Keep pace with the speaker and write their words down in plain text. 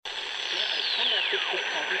Called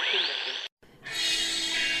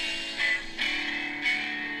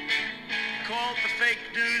the fake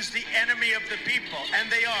news the enemy of the people,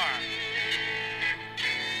 and they are.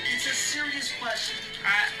 It's a serious question.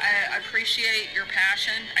 I appreciate your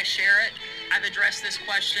passion. I share it. I've addressed this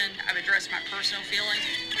question. I've addressed my personal feelings.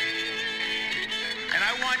 And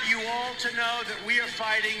I want you all to know that we are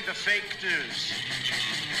fighting the fake news.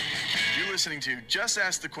 You're listening to Just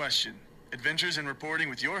Ask the Question, Adventures in Reporting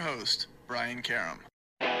with your host, Brian Karam.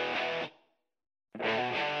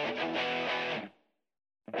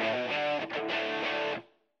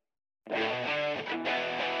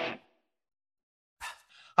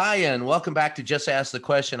 Hi, and welcome back to Just Ask the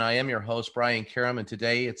Question. I am your host, Brian Karam, and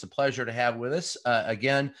today it's a pleasure to have with us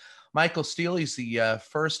again Michael Steele. He's the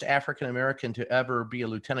first African-American to ever be a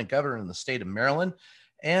lieutenant governor in the state of Maryland.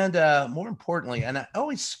 And more importantly, and I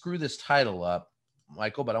always screw this title up,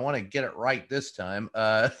 Michael, but I want to get it right this time,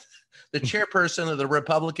 the chairperson of the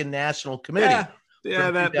Republican National Committee. Yeah,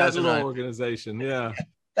 that little organization, yeah.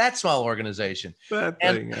 That small organization. That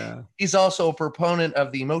thing, yeah. He's also a proponent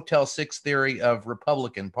of the Motel 6 theory of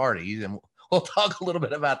Republican parties, and we'll talk a little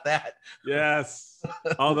bit about that. Yes,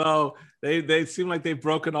 although they seem like they've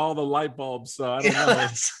broken all the light bulbs, so I don't know.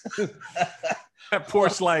 That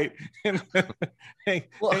porch light ain't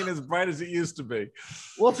as bright as it used to be.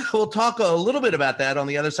 We'll talk a little bit about that on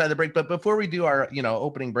the other side of the break, but before we do our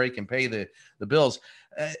opening break and pay the bills,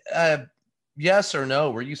 yes or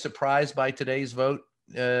no, were you surprised by today's vote?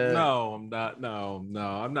 No, I'm not. No,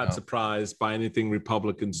 I'm not surprised by anything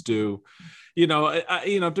Republicans do.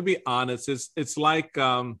 To be honest, it's like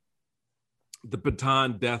the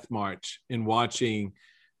Bataan death march in watching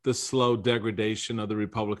the slow degradation of the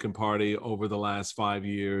Republican Party over the last 5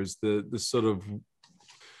 years, the sort of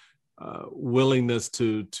willingness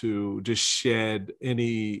to just shed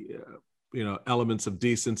any elements of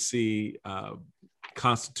decency,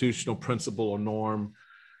 constitutional principle or norm,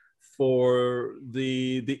 for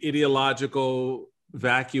the ideological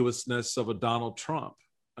vacuousness of a Donald Trump.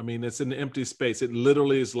 I mean, it's an empty space. It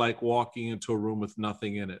literally is like walking into a room with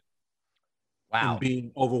nothing in it. Wow. And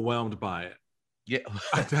being overwhelmed by it. Yeah.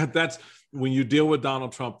 That's when you deal with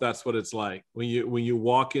Donald Trump, that's what it's like. When you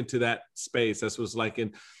walk into that space, that's what it's like.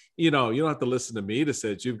 And, you don't have to listen to me to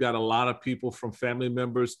say it. You've got a lot of people from family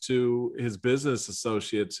members to his business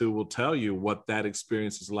associates who will tell you what that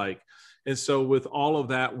experience is like. And so with all of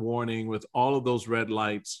that warning, with all of those red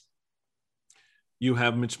lights, you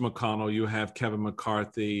have Mitch McConnell, you have Kevin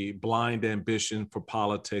McCarthy, blind ambition for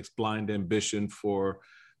politics, blind ambition for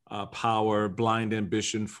power, blind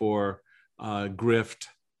ambition for grift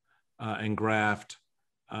and graft,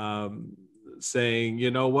 saying,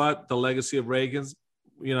 you know what, the legacy of Reagan's,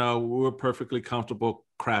 we're perfectly comfortable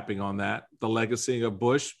crapping on that. The legacy of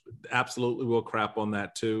Bush, absolutely we'll crap on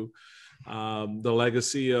that too. The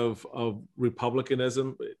legacy of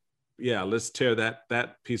republicanism, yeah, let's tear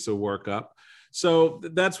that piece of work up. So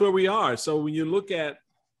that's where we are. So when you look at,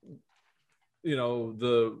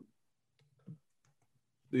 the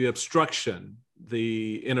obstruction,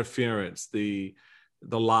 the interference, the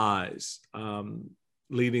lies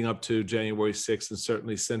leading up to January 6th, and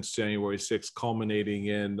certainly since January 6th, culminating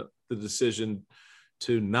in the decision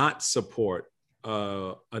to not support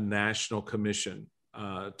a national commission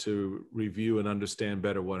to review and understand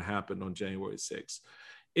better what happened on January 6th.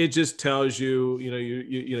 It just tells you,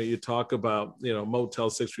 you talk about, Motel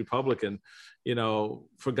 6 Republican,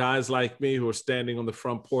 for guys like me who are standing on the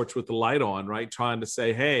front porch with the light on, right, trying to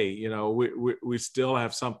say, hey, we still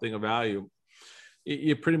have something of value.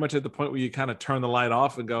 You're pretty much at the point where you kind of turn the light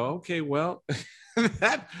off and go, okay, well,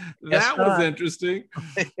 that was interesting.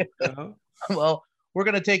 Well, we're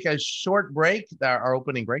going to take a short break, our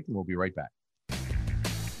opening break, and we'll be right back.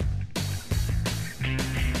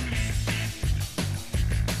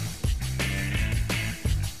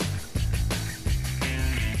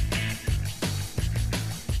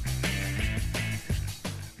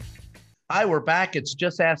 Hi, we're back. It's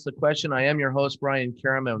Just Ask the Question. I am your host, Brian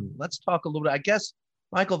Karam, and let's talk a little bit. I guess,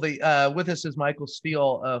 Michael, with us is Michael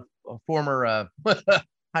Steele, a former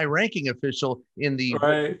high-ranking official in the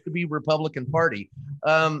to-be Republican Party.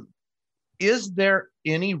 Is there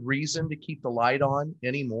any reason to keep the light on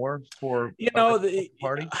anymore for the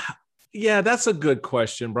party? Yeah, that's a good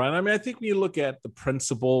question, Brian. I mean, I think when you look at the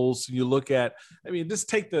principles,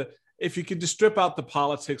 if you could just strip out the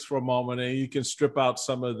politics for a moment, and you can strip out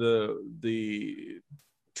some of the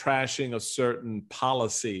trashing of certain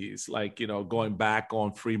policies, like, going back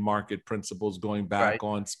on free market principles, going back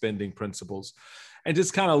on spending principles, and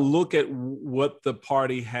just kind of look at what the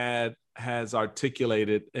party has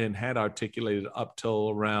articulated and had articulated up till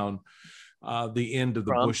around the end of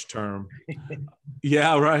the Trump. Bush term.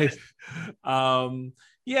 Yeah, right.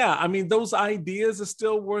 Yeah, I mean, those ideas are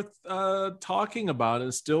still worth talking about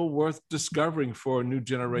and still worth discovering for a new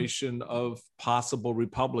generation of possible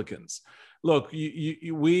Republicans. Look,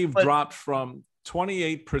 we've dropped from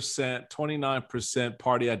 28%, 29%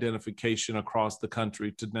 party identification across the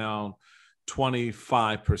country to now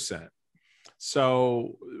 25%.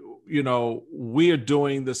 So, we are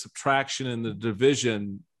doing the subtraction and the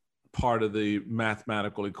division part of the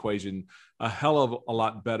mathematical equation a hell of a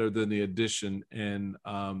lot better than the addition and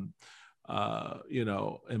and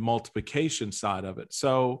multiplication side of it.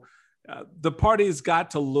 So the party's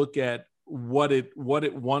got to look at what it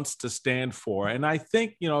wants to stand for. And I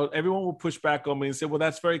think, everyone will push back on me and say, well,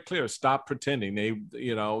 that's very clear. Stop pretending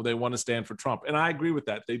they want to stand for Trump. And I agree with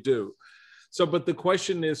that. They do. So, but the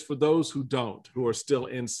question is for those who don't, who are still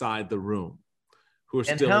inside the room, who are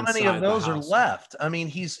still and how many of those are house. left? I mean,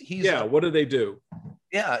 he's what do they do?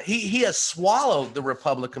 Yeah, he has swallowed the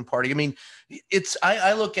Republican Party. I mean,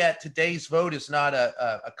 I look at today's vote as not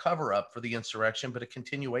a cover up for the insurrection, but a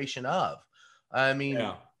continuation of. I mean,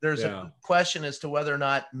 there's a question as to whether or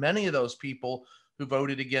not many of those people who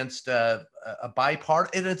voted against a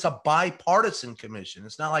bipartisan, and it's a bipartisan commission.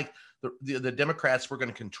 It's not like the Democrats were going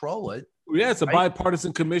to control it. Yeah, it's a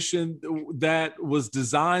bipartisan commission that was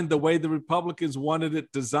designed the way the Republicans wanted it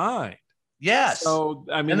designed. Yes. So,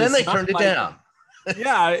 I mean, and then they turned it down.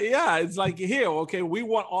 Yeah. It's like, here, okay, we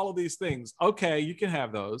want all of these things. Okay, you can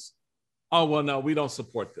have those. Oh, well, no, we don't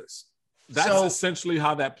support this. That's essentially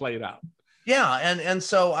how that played out. Yeah. And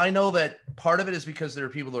so I know that part of it is because there are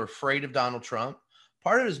people that are afraid of Donald Trump.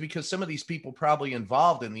 Part of it is because some of these people probably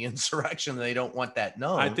involved in the insurrection, they don't want that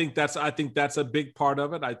known. I think that's a big part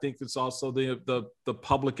of it. I think it's also the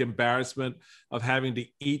public embarrassment of having to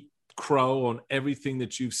eat crow on everything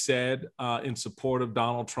that you've said in support of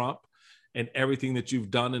Donald Trump and everything that you've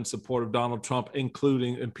done in support of Donald Trump,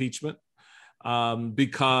 including impeachment,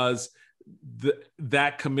 because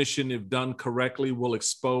that commission, if done correctly, will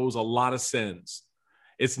expose a lot of sins.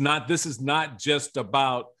 This is not just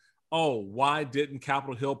about, why didn't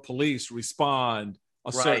Capitol Hill police respond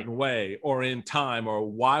a certain way or in time? Or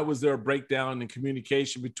why was there a breakdown in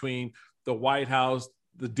communication between the White House,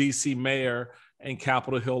 the DC mayor, and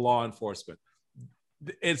Capitol Hill law enforcement?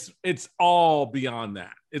 It's all beyond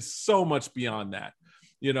that. It's so much beyond that.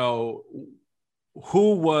 Who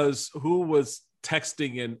was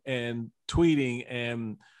texting and tweeting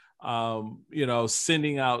and,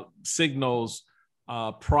 sending out signals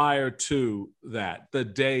prior to that, the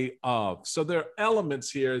day of. So there are elements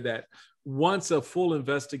here that once a full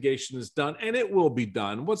investigation is done, and it will be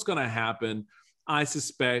done, what's going to happen, I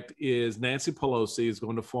suspect, is Nancy Pelosi is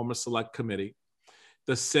going to form a select committee.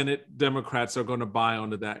 The Senate Democrats are going to buy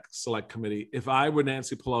onto that select committee. If I were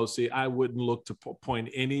Nancy Pelosi, I wouldn't look to appoint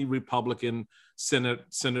any Republican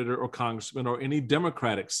senator or congressman or any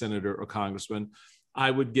Democratic senator or congressman. I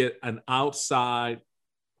would get an outside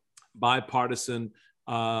bipartisan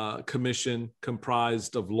commission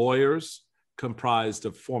comprised of lawyers, comprised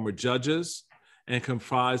of former judges, and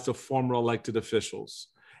comprised of former elected officials.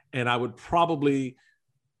 And I would probably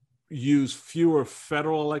use fewer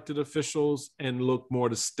federal elected officials and look more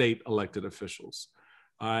to state elected officials.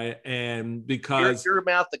 And because your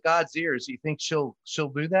mouth to God's ears, you think she'll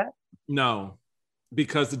do that? No,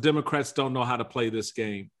 because the Democrats don't know how to play this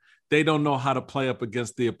game. They don't know how to play up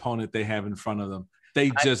against the opponent they have in front of them. They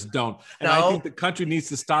just don't. And I think the country needs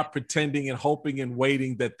to stop pretending and hoping and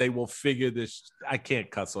waiting that they will figure this. I can't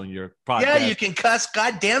cuss on your podcast. Yeah, you can cuss.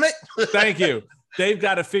 God damn it. Thank you. They've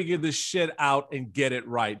got to figure this shit out and get it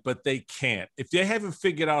right, but they can't. If they haven't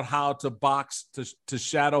figured out how to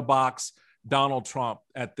shadow box Donald Trump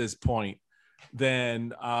at this point,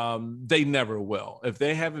 then they never will. If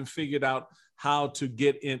they haven't figured out how to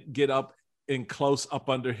get up and close up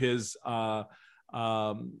under his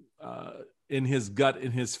in his gut,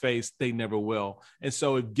 in his face, they never will. And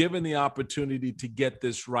so if given the opportunity to get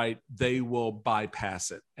this right, they will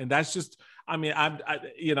bypass it. And that's just, I mean, I'm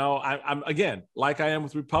again, like I am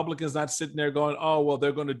with Republicans, not sitting there going, oh, well,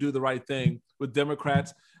 they're going to do the right thing. With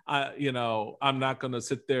Democrats, I'm not going to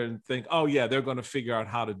sit there and think, oh, yeah, they're going to figure out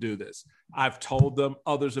how to do this. I've told them,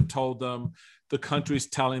 others have told them, the country's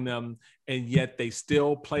telling them, and yet they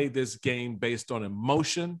still play this game based on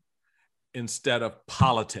emotion instead of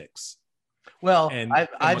politics. Well, and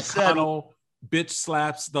I've said bitch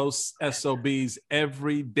slaps those SOBs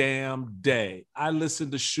every damn day. I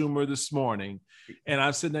listened to Schumer this morning, and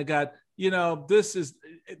I'm sitting there, God, this is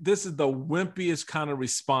the wimpiest kind of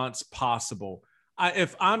response possible.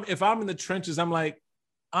 If I'm in the trenches, I'm like,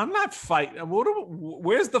 I'm not fighting.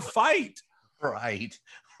 Where's the fight? Right.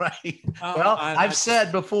 Right. Well, I've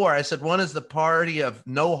said before, I said one is the party of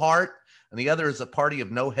no heart and the other is the party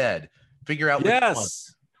of no head. Figure out which one.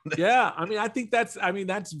 Yeah. I mean, I think that's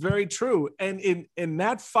very true. And in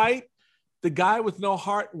that fight, the guy with no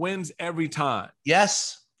heart wins every time.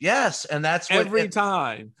 Yes. And that's what every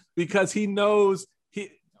time, because he knows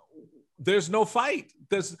there's no fight.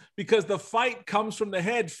 Because the fight comes from the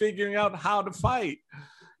head figuring out how to fight,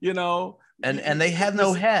 And they have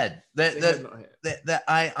no head.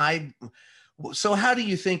 So how do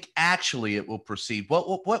you think actually it will proceed?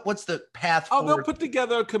 What's the path forward? They'll put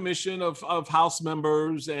together a commission of House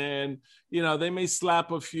members, and they may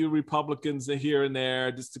slap a few Republicans here and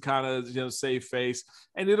there just to kind of save face,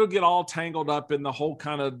 and it'll get all tangled up in the whole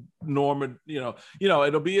kind of norm.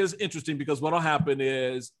 It'll be as interesting, because what'll happen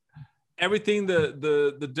is everything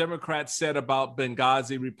the Democrats said about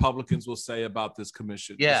Benghazi, Republicans will say about this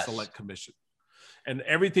commission, the select commission. And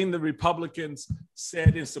everything the Republicans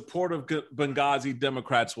said in support of Benghazi,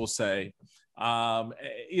 Democrats will say.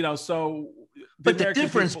 So. But the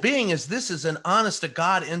difference being is this is an honest to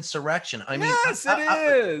God insurrection. I mean, yes, it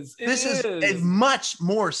is. This is a much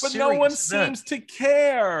more serious event. But no one event. seems to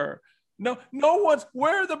care. No one's.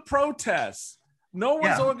 Where are the protests? No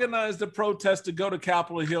one's organized a protest to go to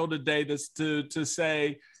Capitol Hill today to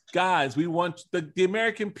say, guys, we want the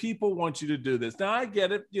American people want you to do this. Now I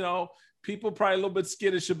get it. People probably a little bit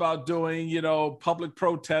skittish about doing, public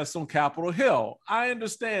protests on Capitol Hill. I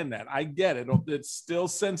understand that. I get it. It's still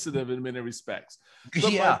sensitive in many respects.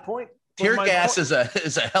 But tear gas is a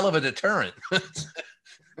hell of a deterrent.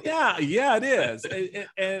 Yeah, it is.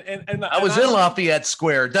 And I was in Lafayette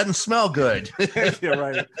Square. It doesn't smell good. Yeah,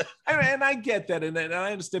 right. And I get that, and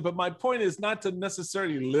I understand. But my point is not to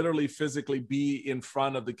necessarily literally physically be in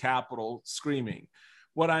front of the Capitol screaming.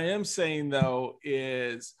 What I am saying, though,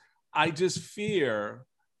 is I just fear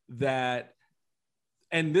that,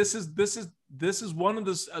 and this is one of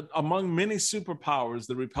the among many superpowers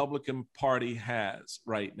the Republican Party has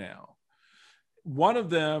right now. One of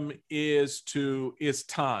them is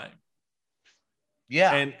time.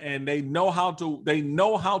 Yeah. And they know how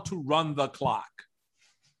to run the clock.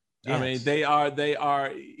 Yes. I mean, they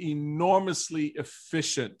are enormously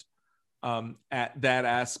efficient at that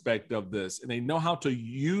aspect of this, and they know how to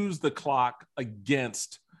use the clock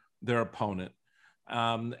against their opponent.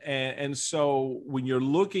 And so when you're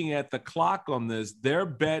looking at the clock on this, their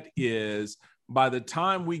bet is by the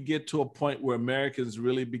time we get to a point where Americans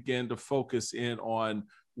really begin to focus in on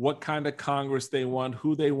what kind of Congress they want,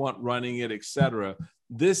 who they want running it, et cetera,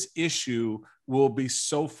 this issue will be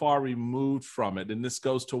so far removed from it. And this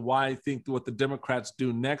goes to why I think what the Democrats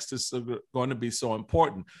do next is going to be so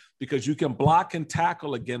important, because you can block and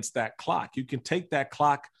tackle against that clock. You can take that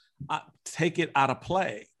clock, take it out of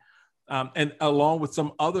play. And along with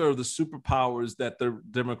some other of the superpowers that the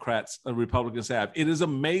Democrats and Republicans have. It is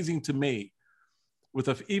amazing to me,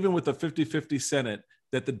 even with a 50-50 Senate,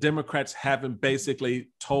 that the Democrats haven't basically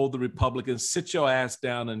told the Republicans, sit your ass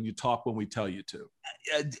down and you talk when we tell you to.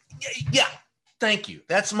 Yeah, thank you.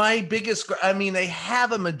 That's my biggest. I mean, they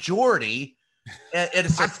have a majority. And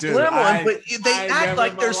it's a slim one, but they act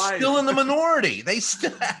like they're still in the minority. They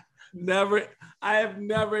still I have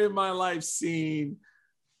never in my life seen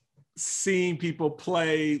people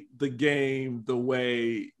play the game the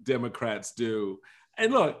way Democrats do.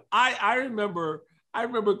 And look, I remember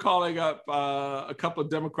calling up a couple of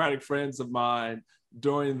Democratic friends of mine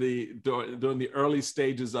during the early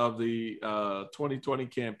stages of the 2020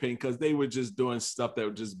 campaign, because they were just doing stuff that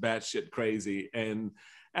was just batshit crazy. And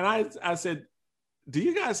I said, do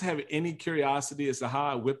you guys have any curiosity as to how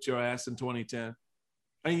I whipped your ass in 2010?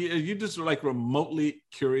 And you just were like remotely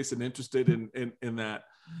curious and interested in that.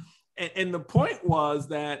 And the point was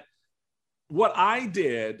that what I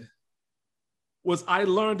did was I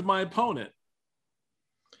learned my opponent.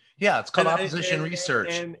 Yeah, it's called opposition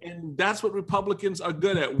research. And that's what Republicans are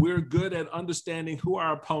good at. We're good at understanding who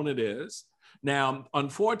our opponent is. Now,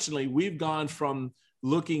 unfortunately, we've gone from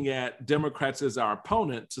looking at Democrats as our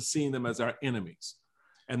opponent to seeing them as our enemies.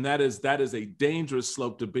 And that is a dangerous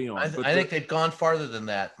slope to be on. I think they've gone farther than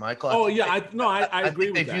that, Michael. I agree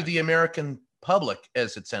with that. They view the American public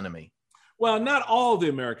as its enemy. Well, not all the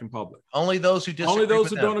American public. Only those who disagree. Only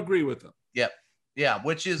those who don't agree with them. Yep. Yeah,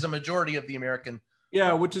 which is a majority of the American.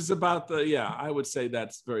 Yeah, which is about I would say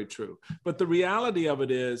that's very true. But the reality of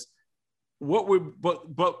it is what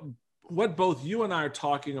both you and I are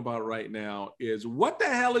talking about right now is, what the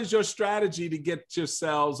hell is your strategy to get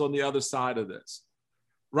yourselves on the other side of this?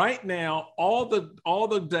 Right now, all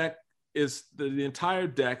the deck is the entire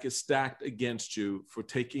deck is stacked against you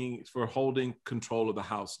for holding control of the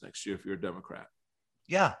House next year if you're a Democrat.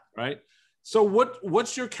 Yeah. Right. So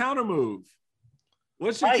what's your counter move?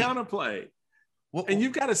 What's your Right. counterplay? Well, And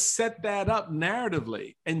you've got to set that up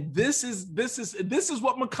narratively. And this is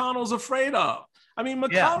what McConnell's afraid of. I mean,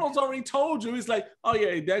 McConnell's already told you, he's like, oh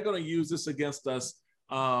yeah, they're going to use this against us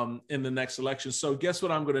in the next election. So guess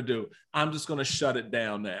what I'm going to do? I'm just going to shut it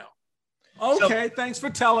down now. Okay, thanks for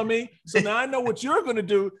telling me. So now I know what you're going to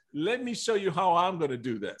do. Let me show you how I'm going to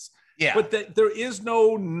do this. Yeah. But there is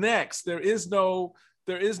no next. There is no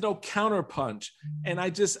counterpunch. And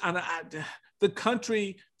the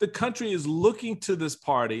country is looking to this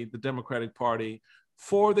party, the Democratic Party,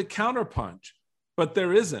 for the counterpunch, but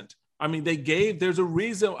there isn't. I mean, there's a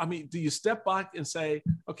reason. I mean, do you step back and say,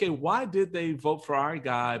 okay, why did they vote for our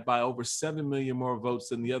guy by over 7 million more votes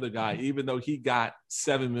than the other guy, even though he got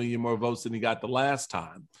 7 million more votes than he got the last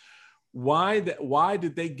time? Why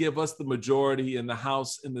did they give us the majority in the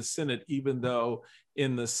House and the Senate, even though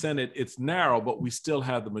in the Senate it's narrow, but we still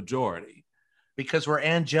have the majority? Because we're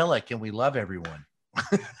angelic and we love everyone.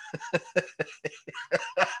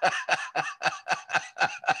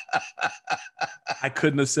 I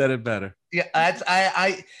couldn't have said it better. Yeah,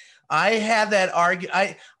 I had that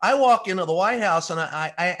argument. I walk into the White House and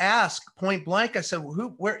I ask point blank. I said,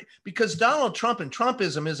 where? Because Donald Trump and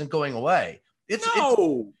Trumpism isn't going away. It's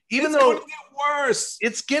going to get worse.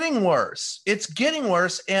 It's getting worse. It's getting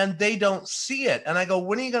worse, and they don't see it. And I go,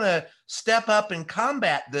 when are you going to step up and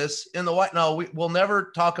combat this in the White? No, we'll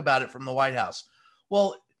never talk about it from the White House.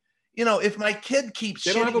 Well, if my kid keeps,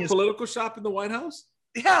 they don't have a political shop in the White House.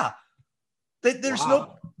 Yeah. There's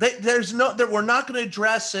no, we're not going to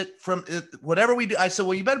address it from whatever we do. I said,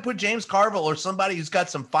 well, you better put James Carville or somebody who's got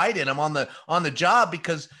some fight in him on the job,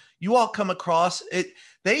 because you all come across it.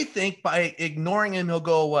 They think by ignoring him, he'll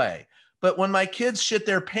go away. But when my kids shit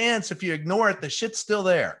their pants, if you ignore it, the shit's still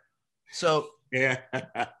there. So yeah,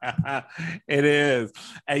 it is.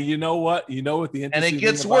 And you know what? The interesting and it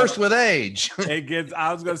gets worse with age.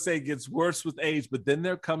 I was going to say it gets worse with age, but then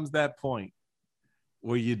there comes that point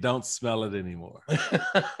where you don't smell it anymore.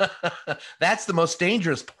 That's the most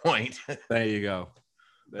dangerous point. There you go.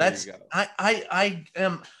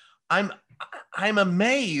 I'm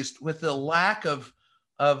amazed with the lack of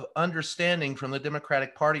understanding from the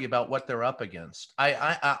Democratic Party about what they're up against. Honestly,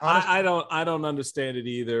 I don't understand it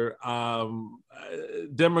either.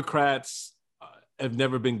 Democrats have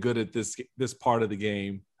never been good at this part of the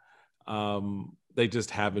game. They just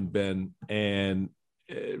haven't been, and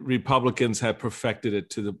Republicans have perfected it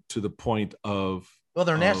to the point of, well,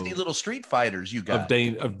 they're nasty little street fighters. You got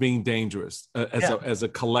of being dangerous as a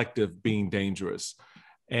collective, being dangerous,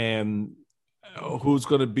 and who's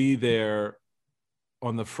going to be there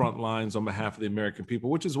on the front lines on behalf of the American people,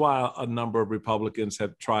 which is why a number of Republicans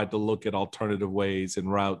have tried to look at alternative ways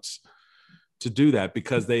and routes to do that,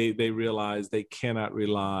 because they realize they cannot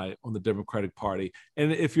rely on the Democratic Party.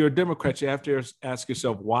 And if you're a Democrat, you have to ask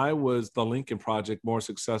yourself, why was the Lincoln Project more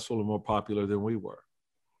successful and more popular than we were?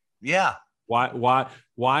 Yeah.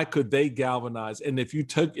 Why could they galvanize? And if you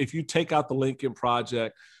take out the Lincoln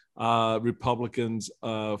Project, Republicans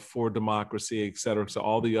for Democracy, et cetera, so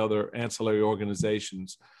all the other ancillary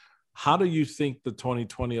organizations, how do you think the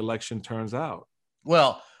 2020 election turns out?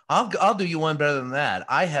 Well, I'll do you one better than that.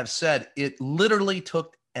 I have said it literally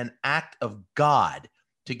took an act of God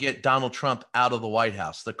to get Donald Trump out of the White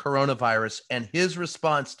House, the coronavirus and his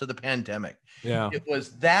response to the pandemic. Yeah. It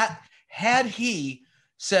was that, had he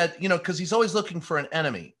said, because he's always looking for an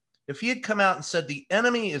enemy. If he had come out and said, the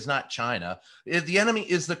enemy is not China, the enemy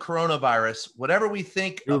is the coronavirus, whatever we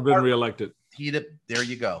think. He would have been reelected. There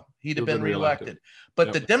you go. He'd have been reelected. But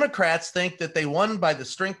Yep. The Democrats think that they won by the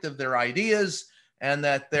strength of their ideas, and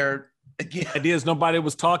that they're ideas nobody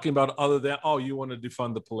was talking about other than, oh, you want to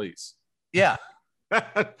defund the police. Yeah.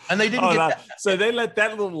 And they didn't get that. So they let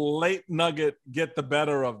that little late nugget get the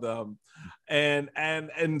better of them. And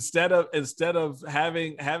instead of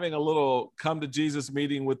having a little come to Jesus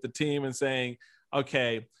meeting with the team and saying,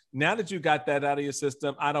 okay, now that you got that out of your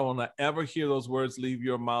system, I don't want to ever hear those words leave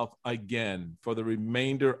your mouth again for the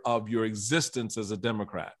remainder of your existence as a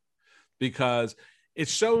Democrat, because it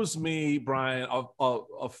shows me, Brian,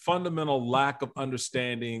 a fundamental lack of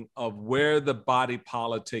understanding of where the body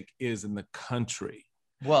politic is in the country.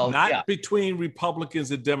 Well, not between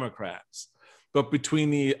Republicans and Democrats, but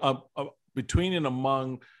between and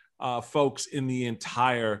among folks in the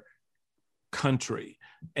entire country.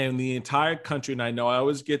 And the entire country, and I know I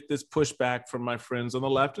always get this pushback from my friends on the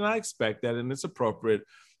left, and I expect that, and it's appropriate.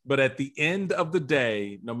 But at the end of the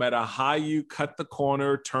day, no matter how you cut the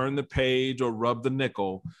corner, turn the page, or rub the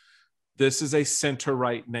nickel, this is a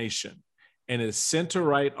center-right nation. And it's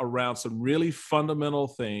center-right around some really fundamental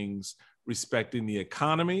things, respecting the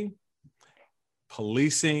economy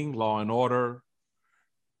policing, law and order,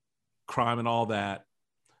 crime and all that.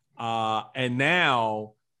 And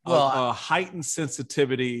now a heightened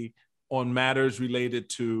sensitivity on matters related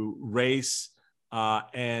to race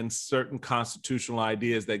and certain constitutional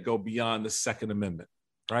ideas that go beyond the Second Amendment,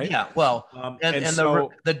 right? Yeah, well,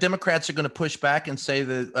 so the Democrats are going to push back and say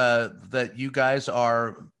that you guys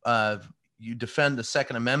are you defend the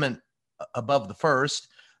Second Amendment above the First,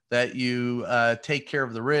 that you take care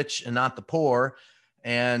of the rich and not the poor,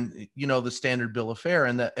 and the standard bill of fare,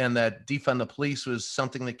 and that defund the police was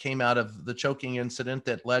something that came out of the choking incident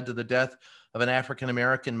that led to the death of an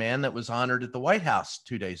African-American man that was honored at the White House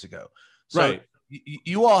 2 days ago. So right.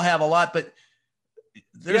 You all have a lot, but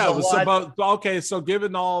there's a lot. Okay, so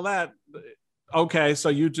given all that, okay, so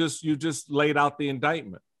you just laid out the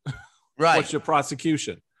indictment. Right. What's your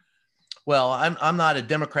prosecution? Well, I'm not a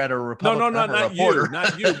Democrat or a Republican. No,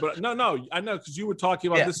 not you, but no, I know, because you were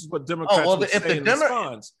talking about this is what Democrats would say in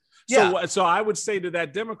response. So I would say to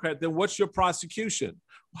that Democrat, then what's your prosecution?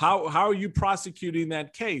 How are you prosecuting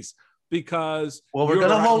that case? Because we're going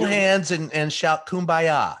to hold hands and shout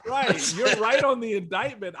kumbaya. Right. You're right on the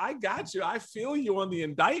indictment. I got you. I feel you on the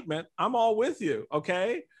indictment. I'm all with you.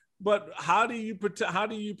 Okay. But how do you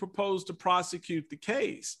propose to prosecute the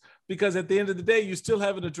case? Because at the end of the day, you still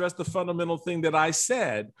haven't addressed the fundamental thing that I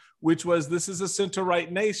said, which was this is a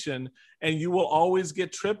center-right nation, and you will always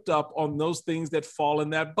get tripped up on those things that fall in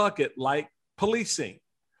that bucket, like policing.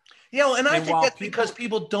 And I think that's because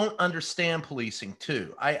people don't understand policing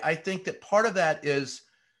too. I think that part of that is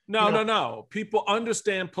no. People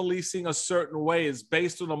understand policing a certain way is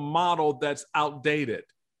based on a model that's outdated.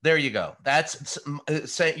 There you go.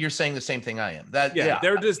 You're saying the same thing I am.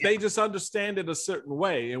 They just understand it a certain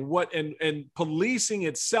way, and policing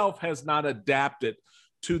itself has not adapted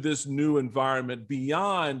to this new environment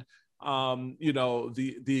beyond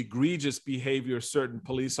the egregious behavior of certain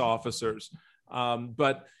police officers.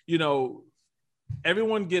 But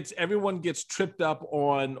everyone gets tripped up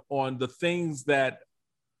on the things that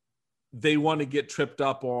they want to get tripped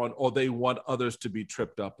up on, or they want others to be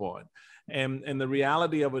tripped up on. And the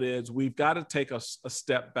reality of it is we've got to take a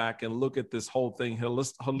step back and look at this whole thing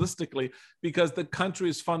holistically, because the country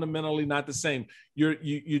is fundamentally not the same.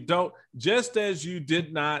 You don't, just as you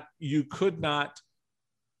could not,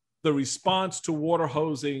 the response to water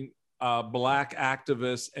hosing Black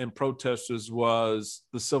activists and protesters was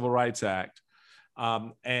the Civil Rights Act,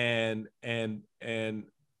 and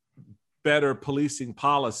better policing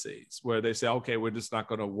policies where they say, okay, we're just not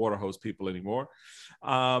going to water hose people anymore.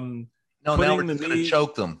 Now we're going to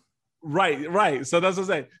choke them. Right. So that's what I'm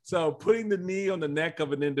saying. So putting the knee on the neck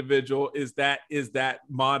of an individual is that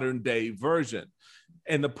modern day version.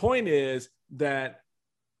 And the point is that,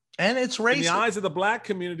 and it's racist. In the eyes of the Black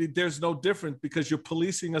community, there's no difference, because you're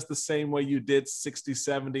policing us the same way you did 60,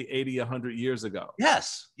 70, 80, 100 years ago.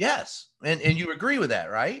 Yes. And you agree with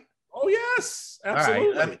that, right? Oh, yes,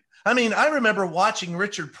 absolutely. All right. I mean, I remember watching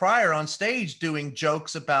Richard Pryor on stage doing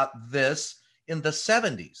jokes about this in the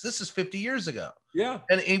 70s. This is 50 years ago. Yeah.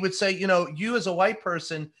 And he would say, you as a white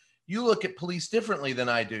person, you look at police differently than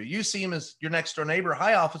I do. You see him as your next door neighbor.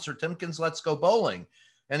 Hi, Officer Timkins, let's go bowling.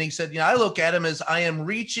 And he said, I look at him as I am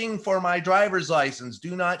reaching for my driver's license.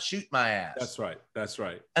 Do not shoot my ass. That's right.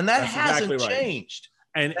 And that That's hasn't exactly changed.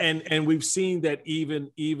 Right. And we've seen that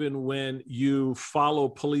even when you follow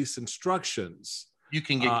police instructions, you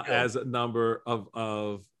can get as a number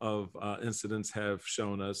of incidents have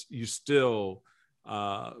shown us, you still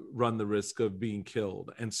run the risk of being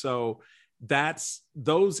killed. And so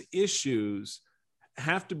those issues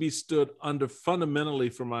have to be stood under fundamentally,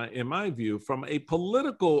 in my view, from a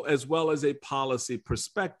political as well as a policy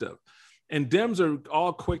perspective. And Dems are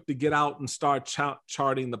all quick to get out and start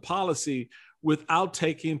charting the policy without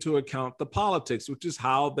taking into account the politics, which is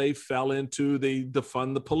how they fell into the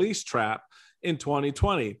defund the police trap in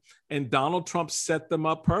 2020. And Donald Trump set them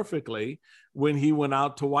up perfectly when he went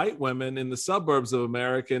out to white women in the suburbs of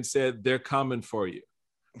America and said, they're coming for you.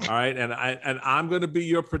 All right. And I'm going to be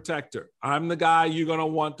your protector. I'm the guy you're going to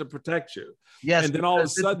want to protect you. Yes. And then all of a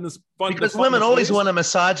sudden, because women always want a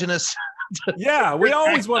misogynist. Yeah, we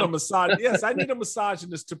always want a misogynist. Yes, I need a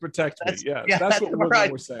misogynist to protect me. That's what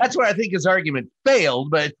we're saying. That's where I think his argument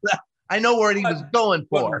failed, but I know where he was going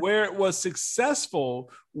for. But where it was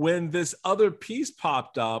successful, when this other piece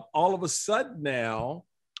popped up, all of a sudden now,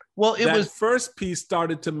 first piece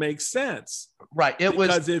started to make sense. Right. It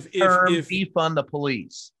was if defund the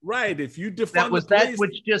police. Right. If you defund the police,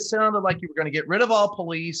 which just sounded like you were going to get rid of all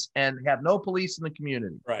police and have no police in the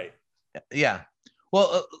community. Right. Yeah.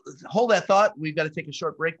 Well, hold that thought. We've got to take a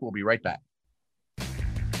short break. We'll be right back.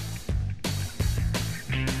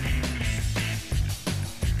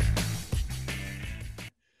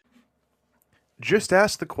 Just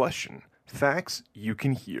ask the question. Facts you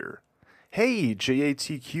can hear. Hey,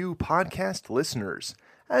 JATQ podcast listeners.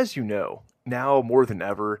 As you know, now more than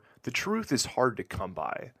ever, the truth is hard to come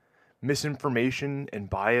by. Misinformation and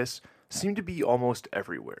bias seem to be almost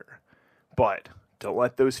everywhere. But don't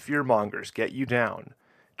let those fearmongers get you down.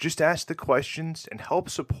 Just ask the questions and help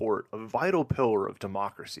support a vital pillar of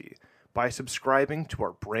democracy by subscribing to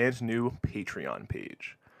our brand new Patreon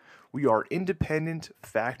page. We are independent,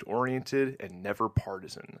 fact-oriented, and never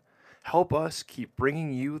partisan. Help us keep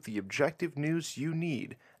bringing you the objective news you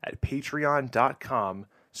need at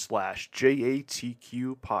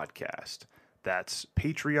patreon.com/JATQ podcast. That's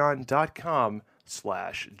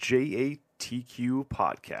patreon.com/JATQ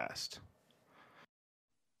podcast.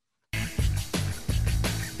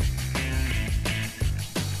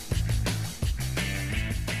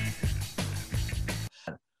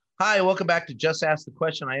 Hi, welcome back to Just Ask the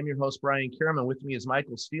Question. I am your host, Brian Kierman. With me is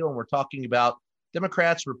Michael Steele, and we're talking about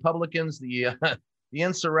Democrats, Republicans, the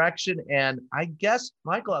insurrection. And I guess,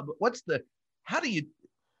 Michael,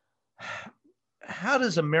 how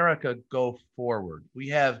does America go forward? We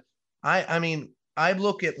have, I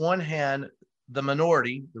look at one hand, the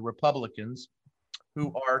minority, the Republicans,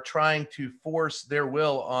 who are trying to force their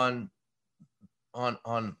will on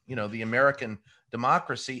the American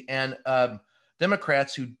democracy, and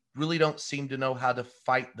Democrats who really don't seem to know how to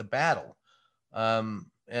fight the battle. And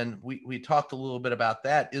we talked a little bit about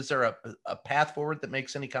that. Is there a path forward that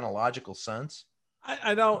makes any kind of logical sense?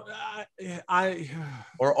 I don't.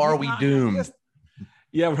 Or are we doomed?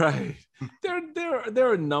 Yeah, right. There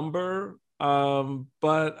are a number,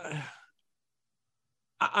 but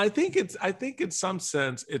I think in some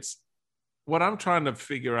sense it's what I'm trying to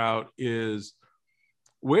figure out is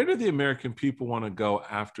where do the American people want to go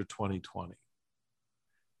after 2020?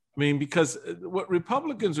 I mean, because what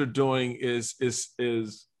Republicans are doing is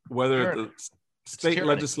whether the state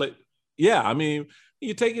legislative, I mean,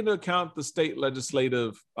 you take into account the state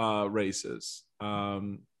legislative races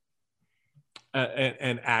and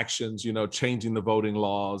actions, changing the voting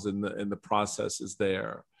laws and the processes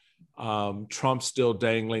there. Trump's still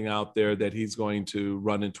dangling out there that he's going to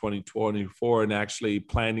run in 2024 and actually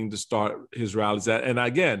planning to start his rallies. And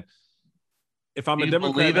again, if I'm a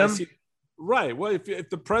Democrat, right. Well, if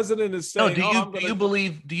the president is saying, do you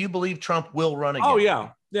believe Trump will run again? Oh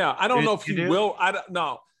yeah. I don't know if he will. I don't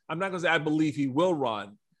know. I'm not going to say I believe he will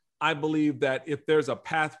run. I believe that if there's a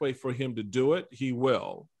pathway for him to do it, he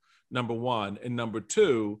will. Number one, and number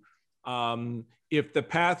two, if the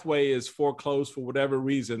pathway is foreclosed for whatever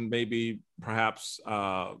reason, maybe perhaps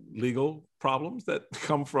legal problems that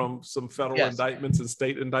come from some federal indictments and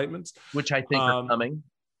state indictments, which I think are coming.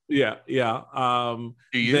 Yeah. Do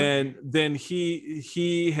you? Then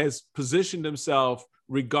he has positioned himself,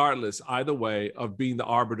 regardless, either way, of being the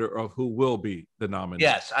arbiter of who will be the nominee.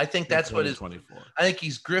 Yes, I think that's what is. I think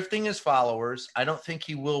he's grifting his followers. I don't think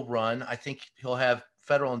he will run. I think he'll have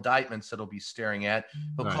federal indictments that he'll be staring at.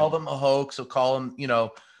 He'll call them a hoax. He'll call them,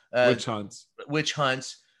 witch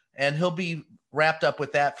hunts, and he'll be wrapped up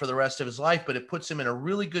with that for the rest of his life. But it puts him in a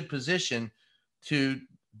really good position to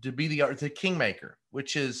be the kingmaker,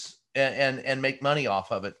 which is and make money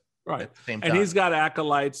off of it. Right. At the same time. And he's got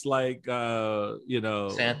acolytes like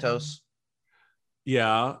Santos.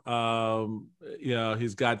 Yeah.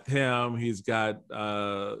 He's got him. He's got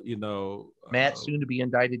Matt, soon to be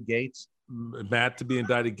indicted Gaetz. Matt to be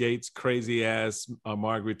indicted Gaetz, crazy ass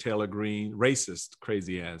Margaret Taylor Greene, racist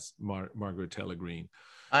crazy ass Margaret Taylor Greene.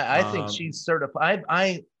 I think she's certified.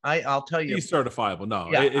 I'll tell you, she's certifiable. No,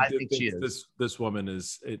 I think she is. This woman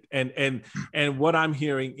is, and what I'm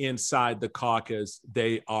hearing inside the caucus,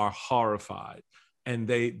 they are horrified, and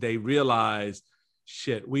they realize,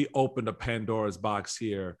 shit, we opened a Pandora's box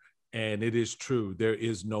here, and it is true. There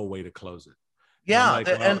is no way to close it. Yeah,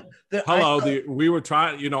 we were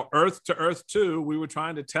trying, Earth to Earth 2. We were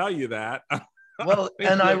trying to tell you that. Well,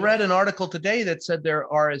 and I read an article today that said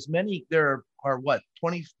there are 20 to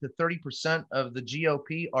 30% of the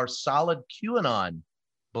GOP are solid QAnon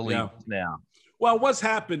beliefs now. Well, what's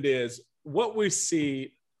happened is what we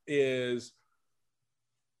see is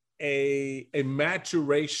a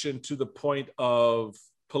maturation to the point of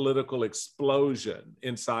political explosion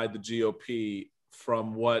inside the GOP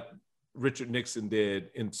from what Richard Nixon did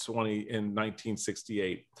in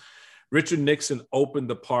 1968. Richard Nixon opened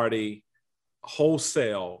the party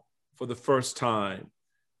wholesale for the first time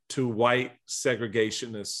to white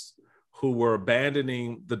segregationists who were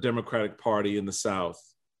abandoning the Democratic Party in the South.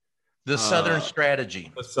 The Southern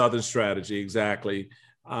strategy. The Southern strategy, exactly.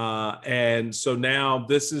 And so now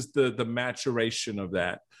this is the maturation of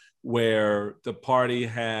that, where the party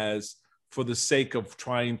has, for the sake of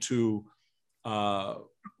trying to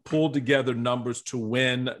pulled together numbers to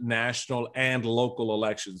win national and local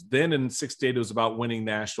elections. Then in 68, it was about winning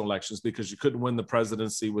national elections because you couldn't win the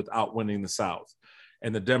presidency without winning the South.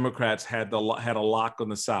 And the Democrats had a lock on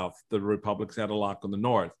the South. The Republicans had a lock on the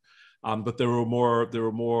North. But there were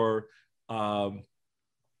more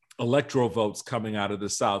electoral votes coming out of the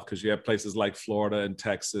South because you had places like Florida and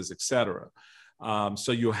Texas, et cetera.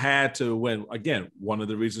 So you had to win. Again, one of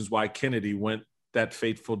the reasons why Kennedy went that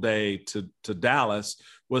fateful day to Dallas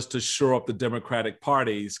was to shore up the Democratic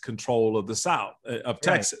Party's control of the South, of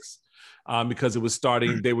Texas. Because it was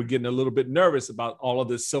starting, they were getting a little bit nervous about all of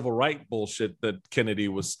this civil rights bullshit that Kennedy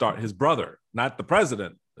was his brother, not the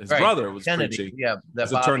president, his brother was Kennedy, preaching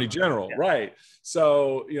as Attorney General. Yeah. Right.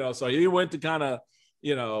 So, so he went to kind of,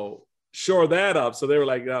 shore that up. So they were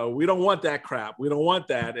like, no, we don't want that crap. We don't want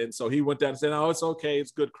that. And so he went down and said, no, it's okay.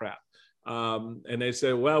 It's good crap. And they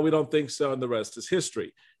said, well, we don't think so. And the rest is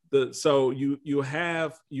history. So you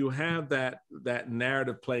have that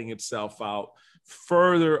narrative playing itself out.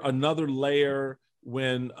 Further, another layer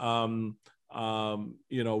when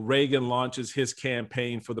Reagan launches his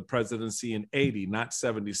campaign for the presidency in 80, not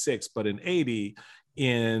 76, but in 80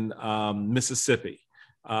 in Mississippi,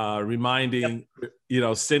 reminding,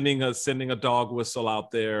 sending a dog whistle out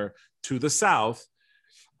there to the South.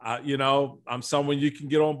 I'm someone you can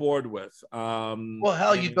get on board with. Well,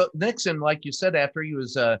 hell, you go Nixon, like you said, after he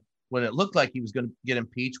was when it looked like he was going to get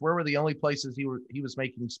impeached. Where were the only places he was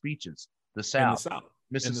making speeches? The South,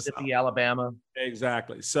 Mississippi, Alabama.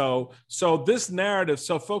 Exactly. So this narrative,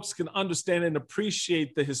 so folks can understand and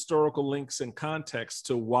appreciate the historical links and context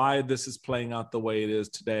to why this is playing out the way it is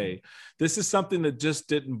today. This is something that just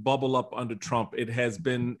didn't bubble up under Trump. It has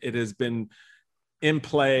been in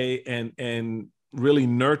play and really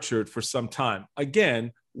nurtured for some time.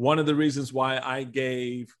 Again, one of the reasons why I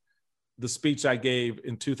gave the speech I gave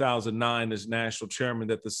in 2009 as national chairman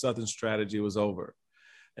that the Southern strategy was over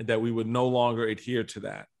and that we would no longer adhere to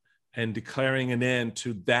that, and declaring an end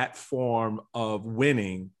to that form of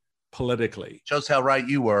winning politically. Shows how right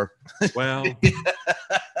you were. Well,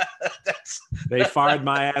 they fired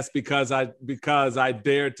my ass because I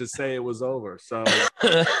dared to say it was over. So,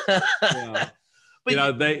 we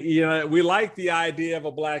like the idea of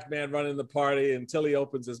a black man running the party until he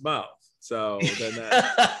opens his mouth. So then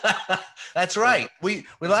that's right. We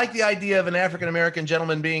like the idea of an African-American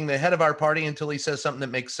gentleman being the head of our party until he says something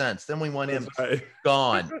that makes sense. Then we want him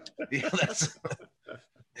gone.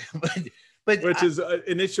 But which is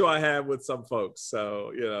an issue I have with some folks.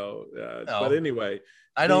 So, but anyway,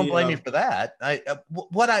 I don't blame you for that.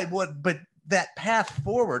 But that path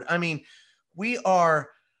forward, I mean, we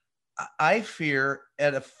are, I fear,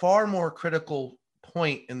 at a far more critical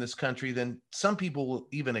point in this country than some people will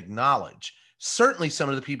even acknowledge. Certainly some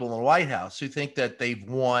of the people in the White House who think that they've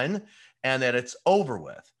won and that it's over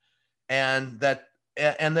with, but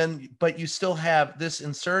you still have this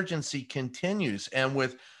insurgency continues, and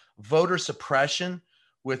with voter suppression,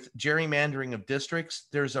 with gerrymandering of districts,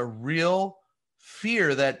 there's a real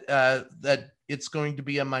fear that it's going to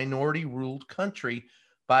be a minority ruled country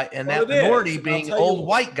minority being old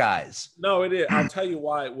white guys. No, it is. I'll tell you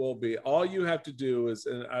why it will be. All you have to do is,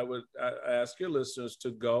 and I ask your listeners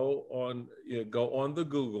to go on the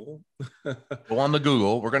Google. Go on the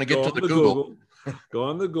Google. We're going to get to the Google. Go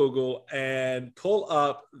on the Google and pull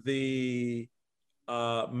up the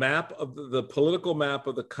map of the political map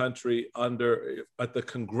of the country at the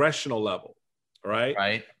congressional level, right?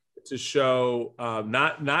 Right. To show,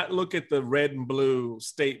 not look at the red and blue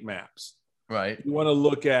state maps. Right. You want to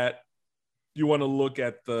look at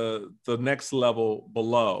the next level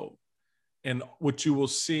below, and what you will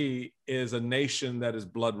see is a nation that is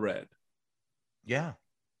blood red. Yeah.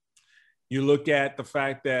 You look at the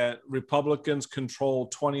fact that Republicans control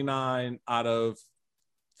 29 out of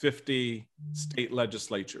 50 state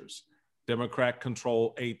legislatures. Democrat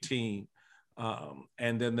control 18.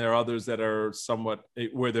 And then there are others that are somewhat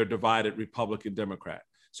where they're divided, Republican, Democrat.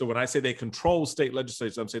 So when I say they control state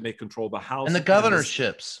legislatures, I'm saying they control the House and the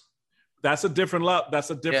governorships. That's a different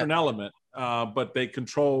element. But they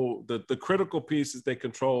control the critical piece is they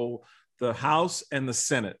control the House and the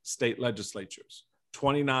Senate state legislatures,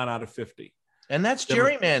 29 out of 50. And that's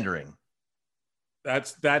gerrymandering.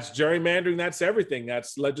 That's gerrymandering. That's everything.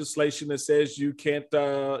 That's legislation that says you can't,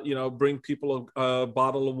 bring people a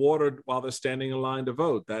bottle of water while they're standing in line to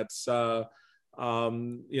vote. That's,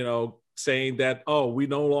 saying that, we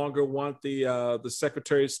no longer want the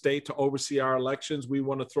Secretary of State to oversee our elections. We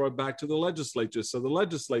want to throw it back to the legislature. So the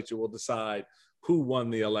legislature will decide who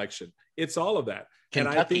won the election. It's all of that.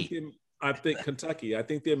 Kentucky. And I think Kentucky, I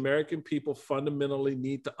think the American people fundamentally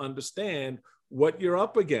need to understand what you're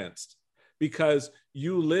up against. because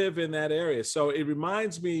you live in that area. So it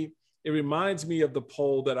reminds me of the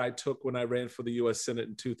poll that I took when I ran for the U.S. Senate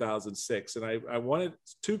in 2006. And I wanted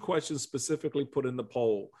 2 questions specifically put in the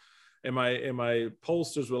poll. And my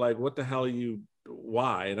pollsters were like, what the hell are you,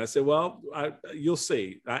 why? And I said, well, you'll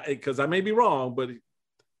see, because I may be wrong, but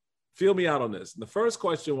feel me out on this. And the first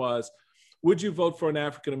question was, would you vote for an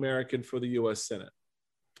African-American for the U.S. Senate?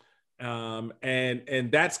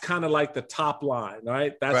 And that's kind of like the top line,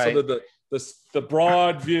 right? That's right. Sort of the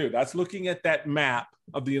broad view. That's looking at that map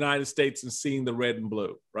of the United States and seeing the red and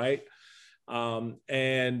blue, right? The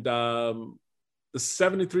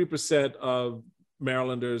 73% of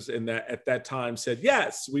Marylanders at that time said,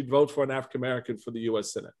 yes, we'd vote for an African-American for the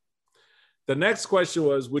U.S. Senate. The next question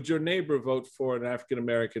was, would your neighbor vote for an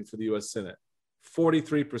African-American for the U.S. Senate?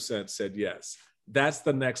 43% said yes. That's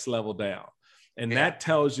the next level down. And that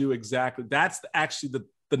tells you exactly, that's actually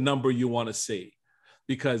the number you want to see,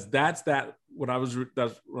 because that's what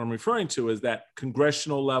I'm referring to is that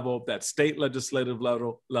congressional level, that state legislative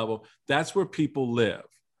level, that's where people live.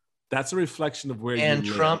 That's a reflection of where you live. And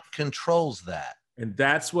Trump controls that. And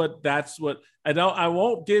that's what, I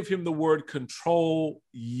won't give him the word control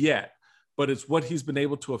yet, but it's what he's been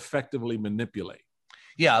able to effectively manipulate.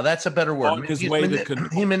 Yeah, that's a better word.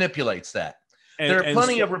 He manipulates that. There are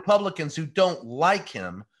plenty of Republicans who don't like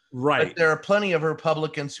him, right? But there are plenty of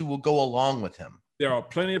Republicans who will go along with him. There are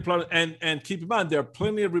plenty of, and keep in mind, there are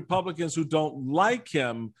plenty of Republicans who don't like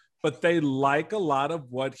him, but they like a lot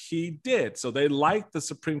of what he did. So they like the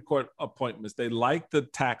Supreme Court appointments. They like the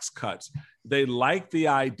tax cuts. They like the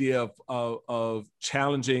idea of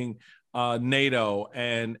challenging NATO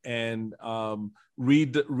and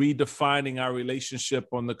redefining our relationship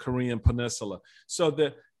on the Korean Peninsula. So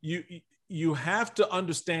that you have to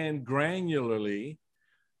understand granularly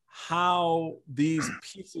how these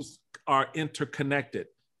pieces are interconnected.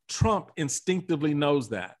 Trump instinctively knows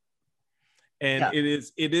that. And it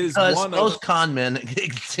is because one those of con men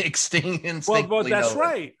instinctively well, that's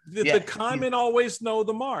right. The Yeah. con men always know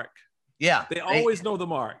the mark. Yeah. They always know the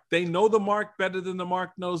mark. They know the mark better than the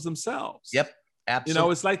mark knows themselves. Yep. Absolutely. You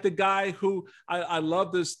know, it's like the guy who I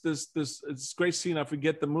love this great scene. I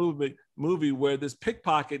forget the movie where this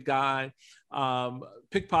pickpocket guy,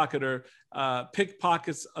 pickpocketer,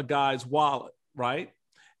 pickpockets a guy's wallet, right?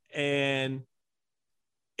 And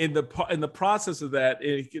in the process of that,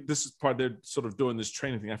 this is part they're sort of doing this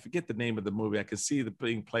training thing. I forget the name of the movie. I can see it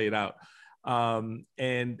being played out, and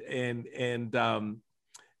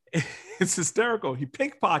it's hysterical. He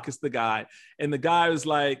pickpockets the guy, and the guy was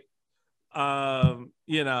like,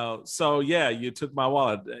 you know, so yeah, you took my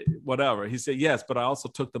wallet, whatever. He said, yes, but I also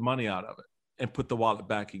took the money out of it and put the wallet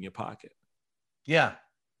back in your pocket. Yeah.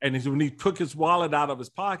 And when he took his wallet out of his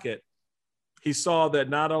pocket, he saw that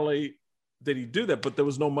not only did he do that, but there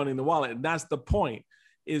was no money in the wallet. And that's the point,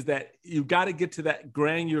 is that you got to get to that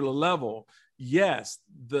granular level. Yes,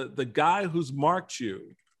 the guy who's marked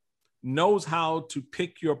you knows how to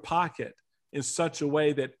pick your pocket in such a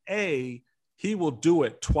way that he will do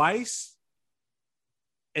it twice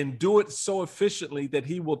and do it so efficiently that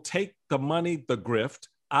he will take the money, the grift,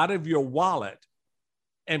 out of your wallet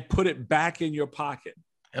and put it back in your pocket.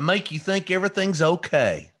 And make you think everything's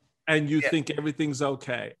okay. And you think everything's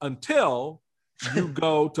okay until you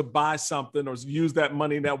go to buy something or use that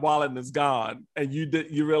money in that wallet and it's gone. And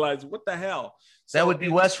you realize, what the hell? So that would be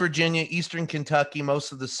West Virginia, Eastern Kentucky,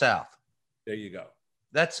 most of the South. There you go.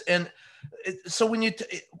 So when you,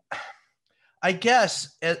 I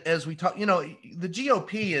guess, as we talk, you know, the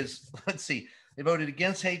GOP is, let's see, they voted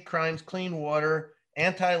against hate crimes, clean water,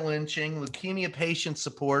 anti-lynching, leukemia patient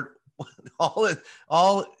support,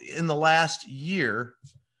 all in the last year.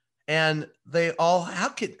 And they all,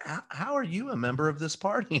 how are you a member of this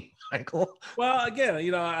party, Michael? Well, again,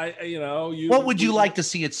 what would you like to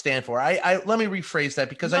see it stand for? Let me rephrase that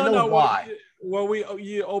because I know why. Well,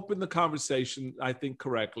 you opened the conversation, I think,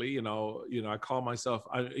 correctly. I call myself,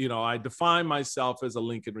 I define myself as a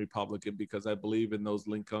Lincoln Republican because I believe in those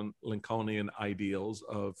Lincolnian ideals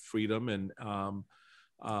of freedom and,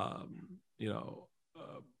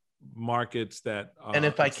 markets that. And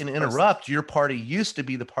if I can interrupt, your party used to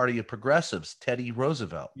be the party of progressives, Teddy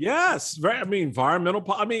Roosevelt. Yes, right. I mean,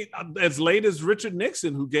 as late as Richard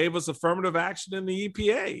Nixon, who gave us affirmative action in the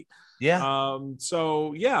EPA. Yeah.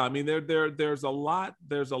 So yeah, I mean, there's a lot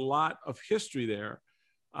of history there,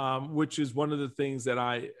 which is one of the things that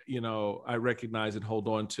I recognize and hold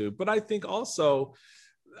on to. But I think also,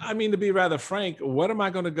 I mean, to be rather frank, what am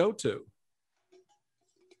I going to go to?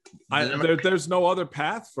 There's no other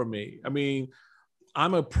path for me. I mean,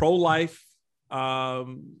 I'm a pro-life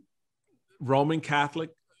Roman Catholic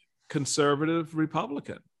conservative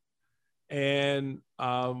Republican. And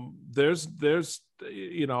there's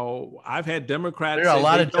I've had Democrats. There are a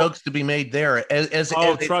lot of jokes to be made there. As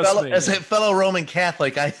a fellow Roman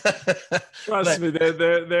Catholic, trust me.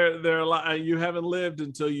 There are a lot. You haven't lived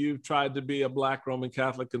until you've tried to be a Black Roman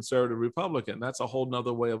Catholic conservative Republican. That's a whole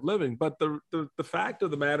nother way of living. But the fact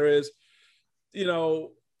of the matter is,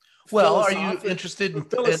 well, are you interested in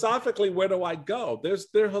philosophically? Where do I go? There's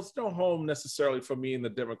no home necessarily for me in the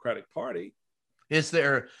Democratic Party. Is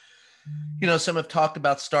there? Some have talked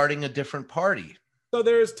about starting a different party. So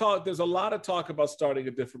there's a lot of talk about starting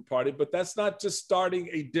a different party, but that's not just starting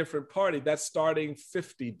a different party. That's starting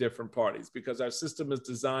 50 different parties, because our system is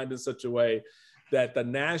designed in such a way that the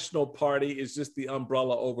national party is just the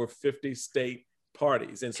umbrella over 50 state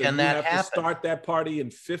parties. And so you have to start that party in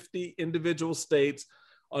 50 individual states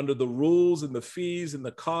under the rules and the fees and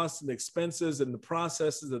the costs and the expenses and the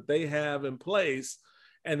processes that they have in place.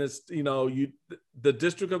 And it's, the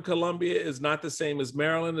District of Columbia is not the same as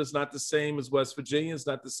Maryland. It's not the same as West Virginia. It's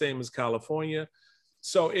not the same as California.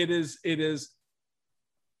 So it is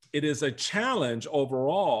a challenge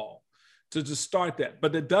overall to just start that.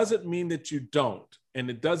 But it doesn't mean that you don't. And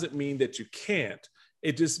it doesn't mean that you can't.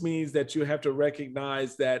 It just means that you have to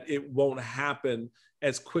recognize that it won't happen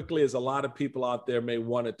as quickly as a lot of people out there may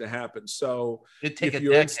want it to happen. So if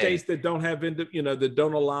you're in states that don't have, that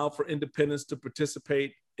don't allow for independents to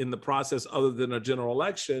participate in the process other than a general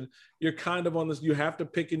election, you're kind of on this, you have to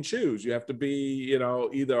pick and choose. You have to be,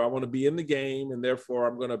 either I want to be in the game and therefore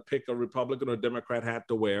I'm going to pick a Republican or Democrat hat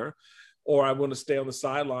to wear, or I want to stay on the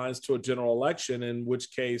sidelines to a general election, in which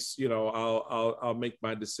case, I'll make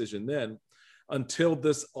my decision then, until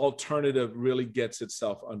this alternative really gets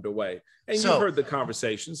itself underway. And you heard the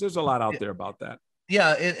conversations. There's a lot out there about that.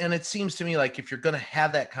 Yeah, and it seems to me like if you're going to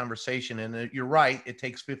have that conversation, and you're right, it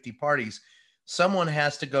takes 50 parties, someone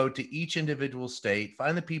has to go to each individual state,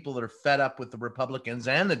 find the people that are fed up with the Republicans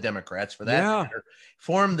and the Democrats for that matter,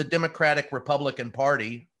 form the Democratic Republican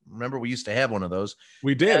Party. Remember, we used to have one of those.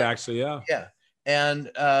 We did, actually, yeah. Yeah, and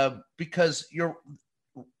because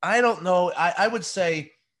I don't know, I would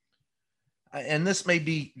say, and this may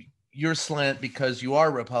be your slant because you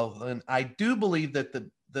are Republican, I do believe that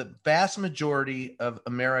the vast majority of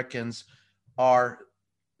Americans are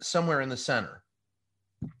somewhere in the center.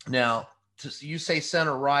 Now, you say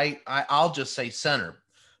center right, I'll just say center,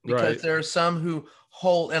 because there are some who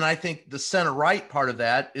hold, and I think the center right part of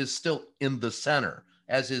that is still in the center,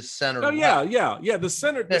 as is center left. Yeah. The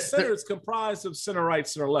center is comprised of center right,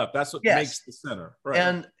 center left. That's what makes the center.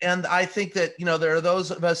 Right. And I think that, there are those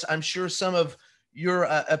of us, I'm sure some of your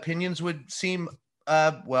opinions would seem,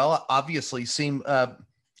 obviously seem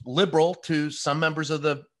liberal to some members of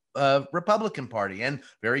the Republican Party and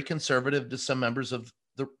very conservative to some members of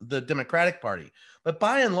the Democratic Party. But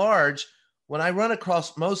by and large, when I run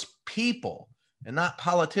across most people, and not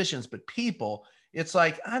politicians, but people, it's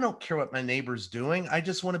like, I don't care what my neighbor's doing. I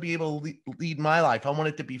just want to be able to lead my life. I want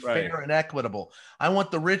it to be fair and equitable. I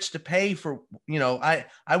want the rich to pay for, I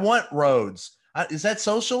want roads. Is that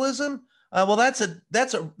socialism? Well, that's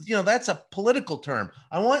a political term.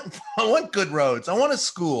 I want good roads. I want a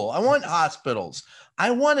school. I want hospitals. I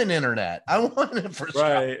want an internet. I want an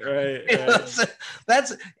infrastructure. Right.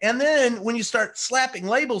 And then when you start slapping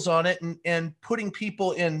labels on it and putting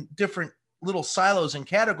people in different little silos and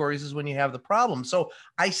categories is when you have the problem. So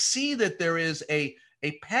I see that there is a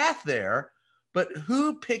path there, but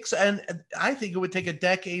who picks, and I think it would take a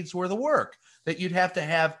decade's worth of work, that you'd have to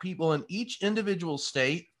have people in each individual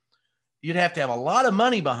state. You'd have to have a lot of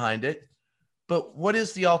money behind it, but what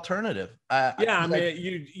is the alternative?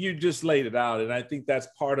 You just laid it out. And I think that's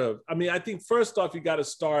part of, I think first off, you got to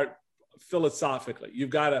start philosophically. You've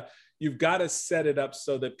got to set it up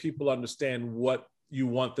so that people understand what you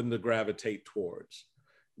want them to gravitate towards.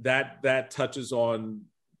 That touches on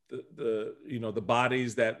the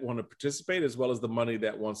bodies that want to participate, as well as the money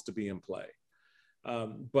that wants to be in play.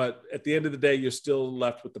 But at the end of the day, you're still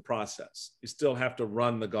left with the process. You still have to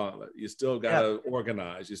run the gauntlet. You still got to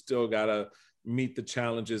organize. You still got to meet the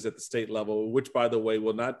challenges at the state level, which, by the way,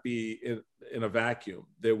 will not be in a vacuum.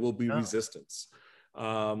 There will be resistance.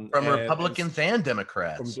 From Republicans and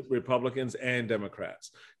Democrats. From Republicans and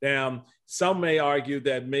Democrats. Now, some may argue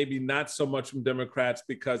that maybe not so much from Democrats,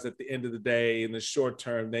 because at the end of the day, in the short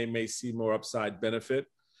term, they may see more upside benefit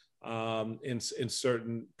in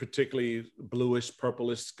certain, particularly bluish,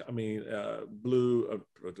 purplish,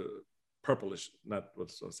 purplish, not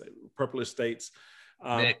what's I say, purplish states.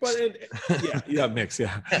 Mix,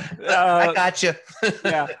 yeah. I got you.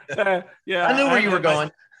 Yeah. I knew where you were going.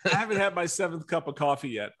 I haven't had my 7th cup of coffee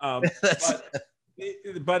yet. I think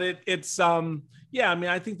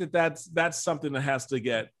that's something that has to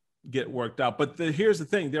get get worked out. But here's the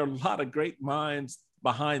thing: there are a lot of great minds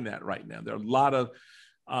behind that right now. There are a lot of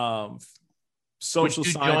social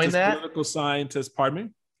scientists, political scientists. Pardon me?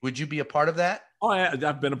 Would you be a part of that? Oh,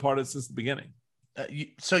 I've been a part of it since the beginning.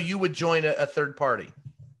 So you would join a third party?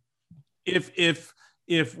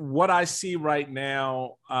 If what I see right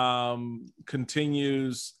now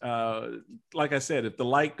continues, like I said, if the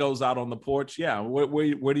light goes out on the porch,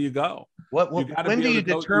 where do you go? When do you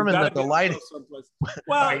determine that the light?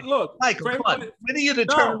 Well, right. look, Michael, when do you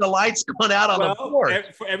determine the light's going out on the porch?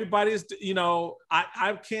 For everybody's,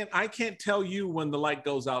 I can't tell you when the light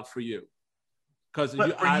goes out for you, because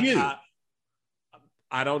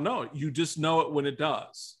I don't know. You just know it when it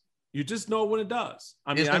does. You just know when it does.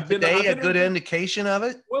 I mean, I've been a good indication of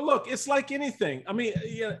it? Well, look, it's like anything. I mean,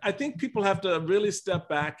 I think people have to really step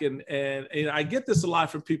back and I get this a lot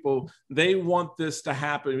from people. They want this to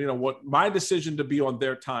happen. What my decision to be on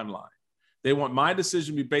their timeline. They want my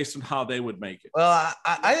decision to be based on how they would make it. Well,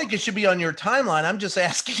 I think it should be on your timeline. I'm just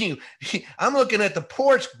asking you. I'm looking at the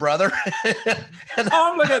porch, brother.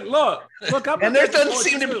 Look. And there doesn't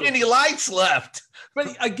seem to be any lights left.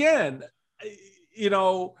 But again,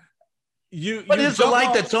 what is the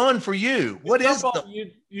light that's on for you? What is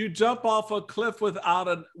you jump off a cliff without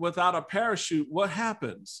a parachute? What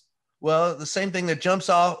happens? Well, the same thing that jumps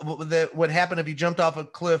off. That would happen if you jumped off a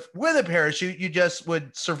cliff with a parachute. You just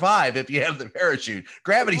would survive if you have the parachute.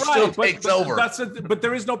 Gravity still takes over. But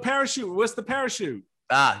there is no parachute. What's the parachute?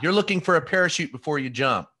 You're looking for a parachute before you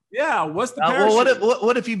jump. Yeah, what's the parachute? Well,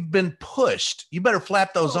 what if you've been pushed? You better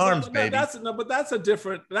flap those arms, baby. But that's a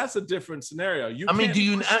different scenario. Are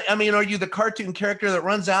you the cartoon character that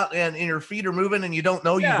runs out and your feet are moving and you don't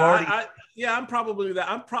know you've already? I'm probably that.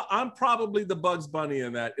 I'm probably the Bugs Bunny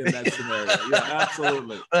in that scenario. Yeah,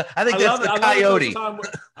 absolutely. I think that's the coyote.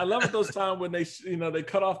 I love it those times when they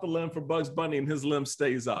cut off the limb for Bugs Bunny and his limb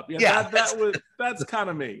stays up. That's kind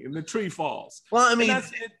of me. And the tree falls. Well, I mean,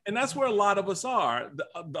 and that's where a lot of us are.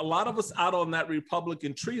 A lot of us out on that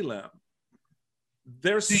Republican tree limb.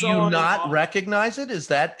 Do you not recognize it? Is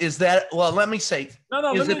that? Well, let me say.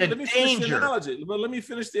 No. Is let it me a finish danger? the analogy. But let me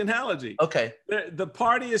finish the analogy. Okay. The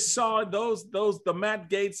party is sawing the Matt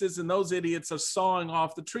Gaetzes and those idiots are sawing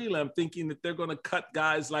off the tree limb, thinking that they're going to cut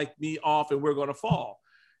guys like me off and we're going to fall.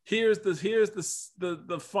 Here's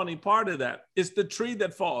the funny part of that. It's the tree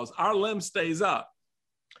that falls. Our limb stays up.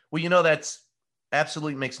 Well, that's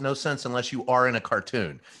absolutely makes no sense unless you are in a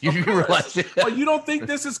cartoon. You realize it. Well, you don't think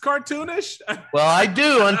this is cartoonish? Well, I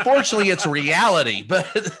do. Unfortunately, it's reality.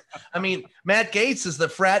 But I mean, Matt Gaetz is the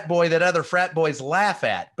frat boy that other frat boys laugh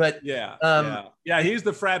at. But he's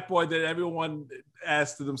the frat boy that everyone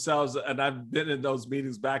asks to themselves. And I've been in those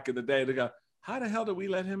meetings back in the day. They go, "How the hell did we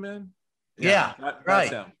let him in?" That's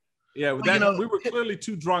him. Yeah, we were clearly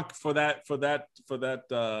too drunk for that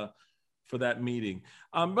meeting.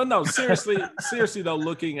 But no, seriously though,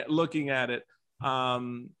 looking at it,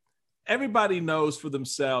 everybody knows for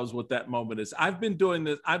themselves what that moment is. I've been doing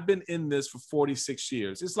this. I've been in this for 46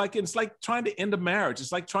 years. It's like trying to end a marriage.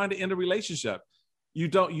 It's like trying to end a relationship.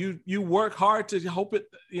 You work hard to hope it,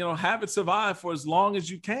 have it survive for as long as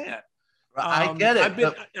you can. I get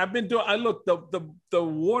it. I've been doing. The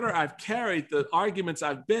water I've carried, the arguments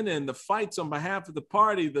I've been in, the fights on behalf of the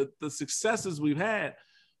party, the successes we've had.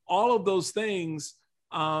 All of those things,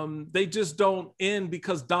 they just don't end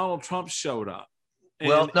because Donald Trump showed up.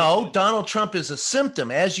 Donald Trump is a symptom.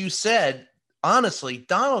 As you said, honestly,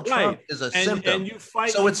 Donald Trump is a symptom.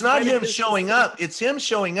 So it's not him showing up. It's him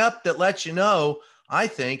showing up that lets you know, I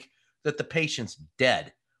think, that the patient's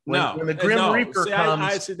dead. When the Grim Reaper comes.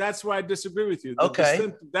 I see, that's why I disagree with you.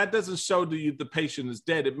 Okay. That doesn't show to you the patient is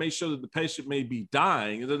dead. It may show that the patient may be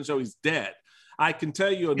dying. It doesn't show he's dead. I can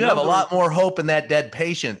tell you. You have a lot more hope in that dead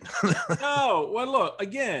patient. No, well, look,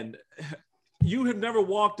 again, you have never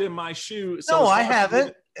walked in my shoes. So I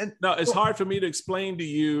haven't. It's hard for me to explain to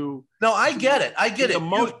you. No, I get it.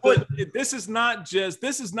 This is not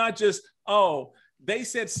just, oh, they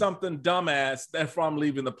said something dumbass, therefore I'm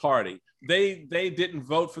leaving the party. They didn't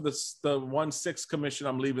vote for the 1-6 commission,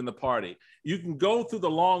 I'm leaving the party. You can go through the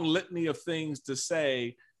long litany of things to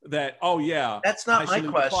say that, oh yeah, that's not my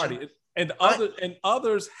question. And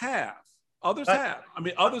others have. Others have. I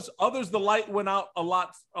mean, others. The light went out a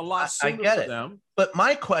lot sooner for them. But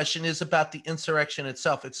my question is about the insurrection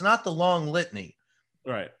itself. It's not the long litany,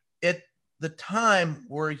 right? At the time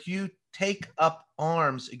where you take up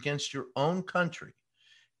arms against your own country,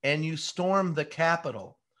 and you storm the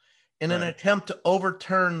Capitol in an attempt to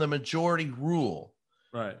overturn the majority rule.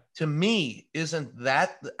 Right. To me, isn't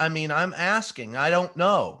that? I mean, I'm asking. I don't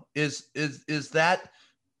know. Is that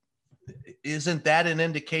isn't that an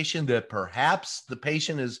indication that perhaps the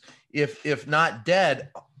patient is, if not dead,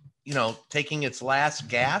 taking its last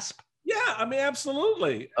gasp? Yeah, I mean,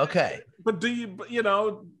 absolutely. Okay. But do you?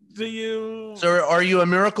 So are you a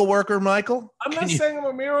miracle worker, Michael? I'm not saying I'm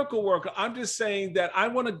a miracle worker. I'm just saying that I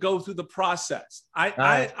want to go through the process.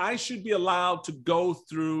 I should be allowed to go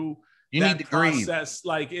through that process,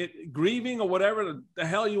 like grieving or whatever the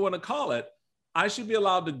hell you want to call it. I should be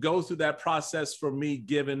allowed to go through that process for me,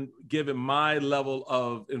 given my level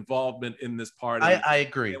of involvement in this party. I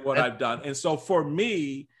agree. And what I've done. And so for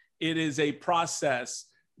me, it is a process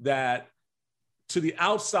that to the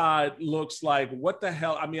outside looks like, what the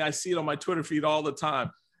hell? I mean, I see it on my Twitter feed all the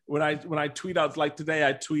time. When I tweet out, like today,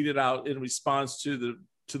 I tweeted out in response to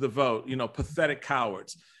the vote, pathetic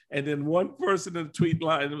cowards. And then one person in the tweet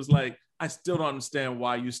line was like, I still don't understand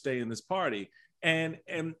why you stay in this party. And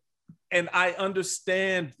I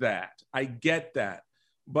understand that. I get that.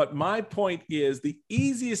 But my point is, the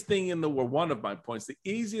easiest thing in the world, one of my points, the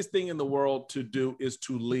easiest thing in the world to do is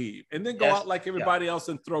to leave and then go out like everybody else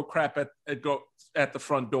and throw crap at the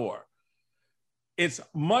front door. It's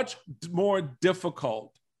much more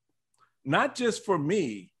difficult, not just for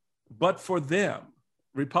me, but for them,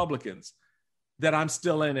 Republicans, that I'm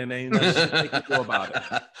still in and ain't nothing they can do about it.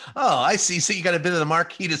 Oh, I see. So you got a bit of the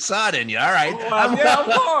Marquis de Sade in you. All right. Yeah, of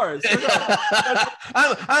course.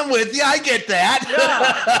 I'm with you. I get that.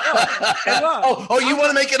 Yeah. You want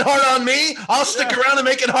to make it hard on me? I'll stick around and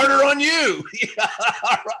make it harder on you.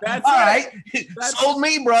 That's all right. Sold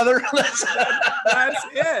me, brother. That's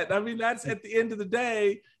it. I mean, that's at the end of the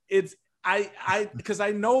day. It's because I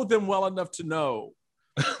know them well enough to know.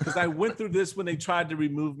 Because I went through this when they tried to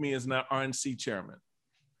remove me as an RNC chairman.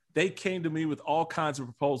 They came to me with all kinds of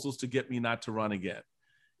proposals to get me not to run again.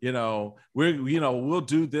 We'll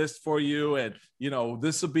do this for you, and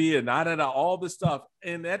this will be and all this stuff.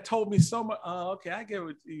 And that told me so much. Okay, I get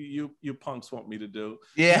what you punks want me to do.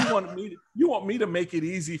 Yeah, you want me to make it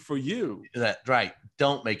easy for you. That's right.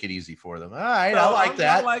 Don't make it easy for them. All right, I like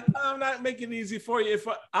that. I'm not making it easy for you. If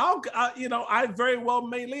I very well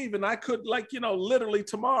may leave, and I could literally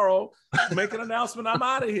tomorrow make an announcement. I'm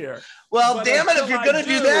out of here. Well, but damn it! If you're going to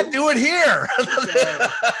do that, do it here.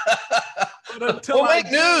 We'll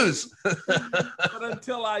make news. But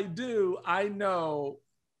until I do, I know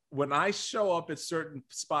when I show up at certain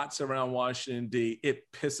spots around Washington, D.C.,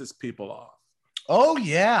 it pisses people off. Oh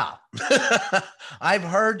yeah, I've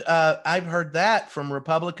heard that from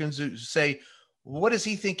Republicans who say, "What does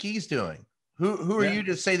he think he's doing? Who are you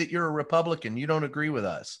to say that you're a Republican? You don't agree with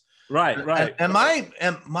us." Right. And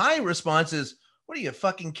my response is, what are you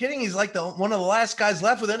fucking kidding? He's like one of the last guys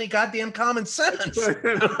left with any goddamn common sense.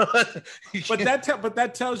 But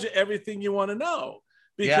that tells you everything you want to know,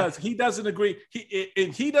 because he doesn't agree.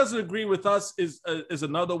 He doesn't agree with us is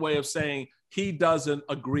another way of saying he doesn't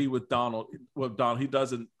agree with Donald. He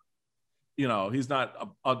doesn't, he's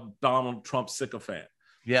not a Donald Trump sycophant.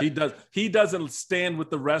 Yeah, he doesn't stand with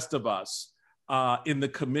the rest of us in the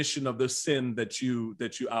commission of the sin that you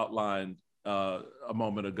outlined a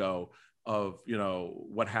moment ago, of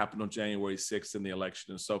what happened on January 6th in the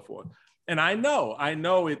election and so forth. And I know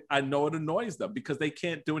it annoys them because they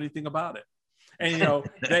can't do anything about it. And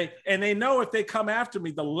they know if they come after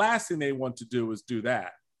me, the last thing they want to do is do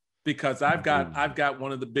that, because I've got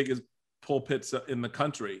one of the biggest pulpits in the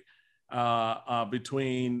country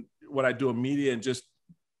between what I do in media and just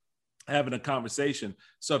having a conversation.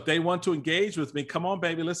 So if they want to engage with me, come on,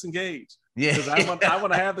 baby, let's engage. Yeah, because I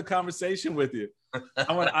want to have the conversation with you.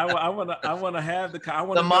 I want to have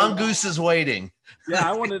the mongoose is waiting. Yeah,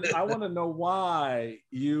 I want to know why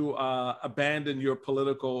you abandon your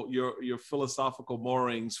philosophical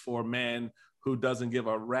moorings for a man who doesn't give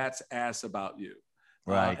a rat's ass about you,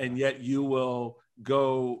 right? And yet you will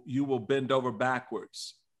bend over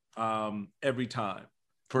backwards every time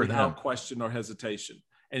without question or hesitation.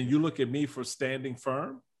 And you look at me for standing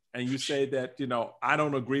firm, and you say that, I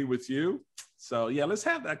don't agree with you. So yeah, let's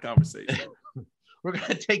have that conversation. We're going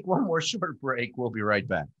to take one more short break. We'll be right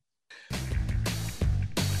back.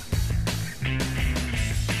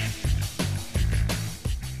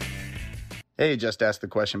 Hey, Just Ask the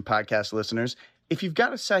Question podcast listeners. If you've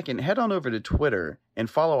got a second, head on over to Twitter and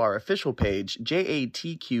follow our official page,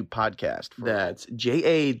 JATQ Podcast. That's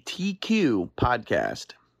JATQ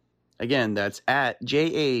Podcast. Again, that's at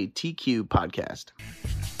JATQ Podcast.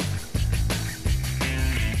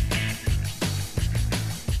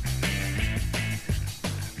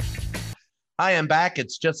 Hi, I'm back.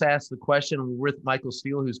 It's Just Ask the Question with Michael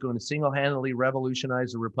Steele, who's going to single-handedly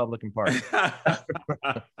revolutionize the Republican Party.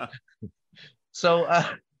 So,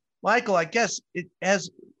 Michael, I guess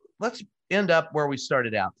let's end up where we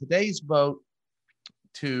started out. Today's vote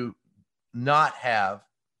to not have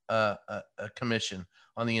a commission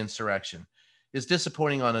on the insurrection is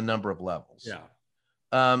disappointing on a number of levels.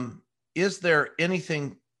 Yeah. Is there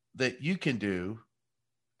anything that you can do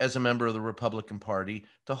as a member of the Republican Party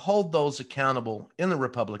to hold those accountable in the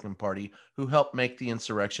Republican Party who helped make the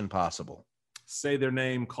insurrection possible? Say their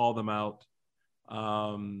name, call them out.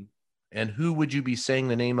 And who would you be saying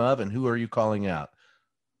the name of, and who are you calling out?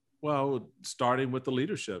 Well, starting with the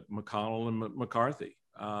leadership, McConnell and McCarthy,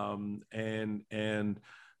 and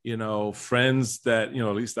you know, friends that, you know,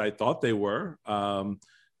 at least I thought they were,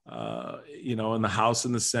 you know, in the House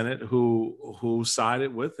and the Senate who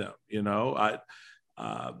sided with them. You know,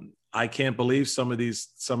 I can't believe some of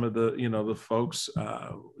the, you know, the folks,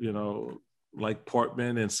 you know, like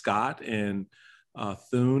Portman and Scott and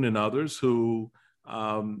Thune and others who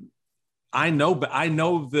I know, but I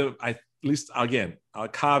know them. At least again, a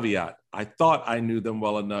caveat. I thought I knew them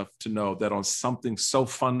well enough to know that on something so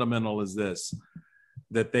fundamental as this,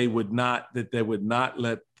 that they would not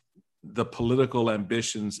let the political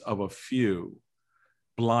ambitions of a few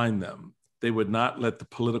blind them. They would not let the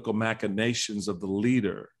political machinations of the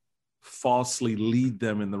leader falsely lead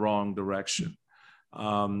them in the wrong direction.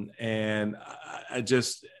 And I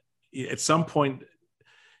just, at some point,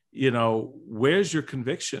 you know, where's your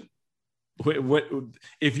conviction? What,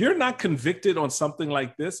 if you're not convicted on something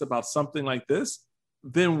like this, about something like this,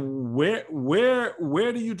 then where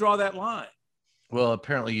do you draw that line? Well,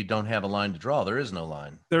 apparently you don't have a line to draw. There is no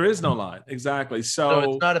line. There is no line. Exactly. So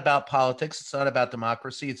it's not about politics. It's not about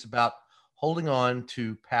democracy. It's about holding on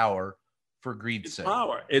to power for greed's sake.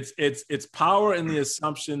 Power. It's power in the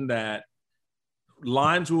assumption that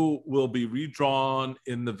lines will be redrawn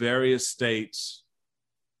in the various states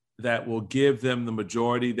that will give them the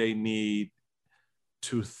majority they need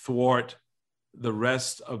to thwart the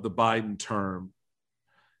rest of the Biden term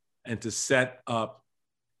and to set up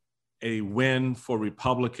a win for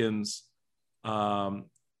Republicans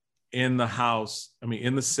in the House,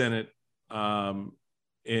 in the Senate, in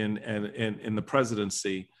the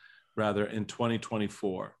presidency, rather, in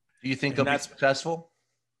 2024. Do you think they'll be successful?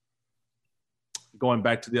 Going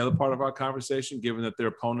back to the other part of our conversation, given that they're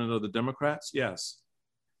opponent of the Democrats, yes.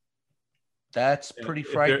 That's pretty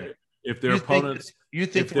frightening. If their opponents, you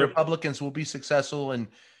think the Republicans will be successful in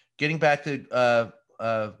getting back to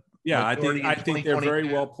yeah, I think they're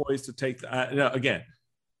very well poised to take again,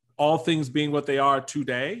 all things being what they are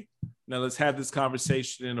today. Now let's have this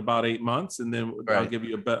conversation in about 8 months, and then right.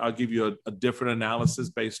 I'll give you a different analysis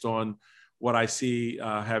based on what I see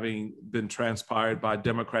having been transpired by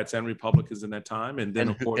Democrats and Republicans in that time, and then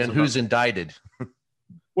of course, and who's indicted.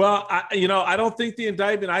 Well, I don't think the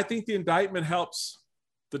indictment. I think the indictment helps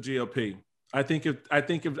the GOP. I think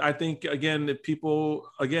again, if people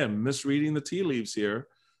misreading the tea leaves here.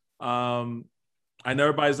 I know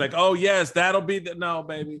everybody's like, oh yes, that'll be no,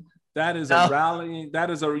 baby. That is a rallying.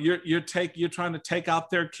 That is you're trying to take out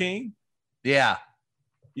their king. Yeah,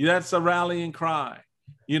 that's a rallying cry.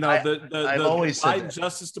 You know, the Biden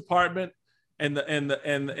Justice Department and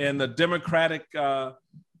the Democratic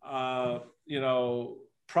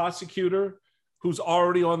prosecutor who's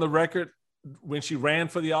already on the record when she ran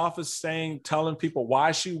for the office telling people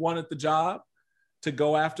why she wanted the job to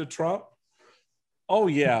go after Trump. Oh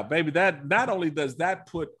yeah, baby, that not only does that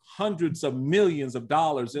put hundreds of millions of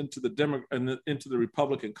dollars into the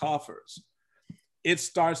Republican coffers, it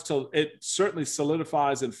certainly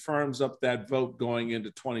solidifies and firms up that vote going into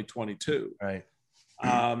 2022. Right.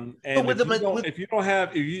 And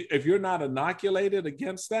if you're not inoculated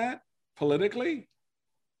against that politically,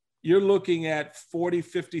 you're looking at 40,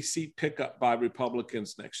 50 seat pickup by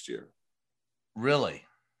Republicans next year. Really?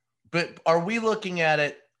 But are we looking at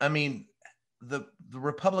it? I mean, the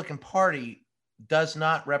Republican Party does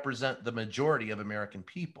not represent the majority of American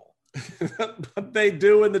people. But they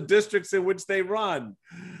do in the districts in which they run.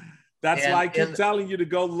 That's why I keep telling you to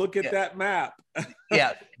go look at that map.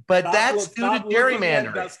 Yeah, but that's due to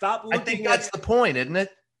gerrymandering. I think that's the point, isn't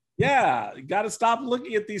it? Yeah, you got to stop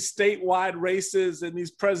looking at these statewide races and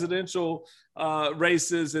these presidential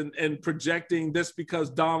races and projecting this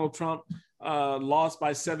because Donald Trump lost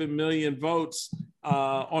by 7 million votes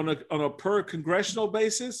on a per congressional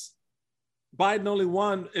basis. Biden only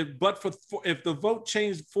won if the vote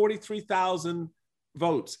changed 43,000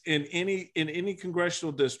 votes in any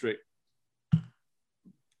congressional district.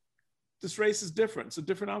 This race is different. It's a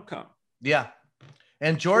different outcome. Yeah,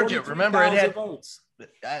 and Georgia, remember, it had votes.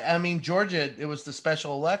 I mean, Georgia, it was the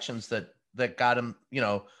special elections that got him,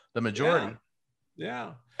 the majority.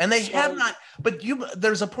 Yeah. And they have not, but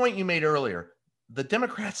there's a point you made earlier. The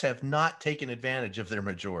Democrats have not taken advantage of their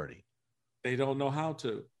majority. They don't know how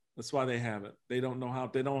to. That's why they haven't. They don't know how.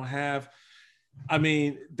 They don't have. I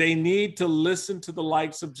mean, they need to listen to the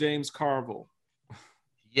likes of James Carville.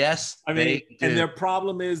 Yes, I mean, and their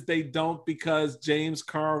problem is they don't, because James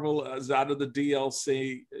Carville is out of the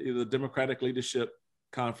DLC, the Democratic Leadership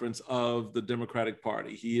Conference of the Democratic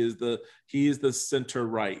Party. He is the center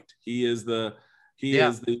right. He is the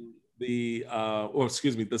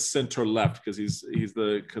center left, because he's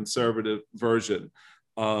the conservative version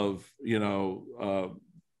of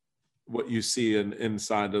what you see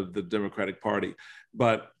inside of the Democratic Party.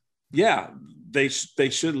 But yeah, they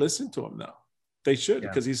should listen to him now. They should,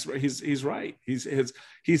 because he's right.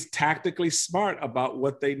 He's tactically smart about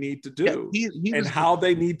what they need to do and how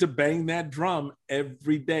they need to bang that drum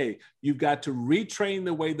every day. You've got to retrain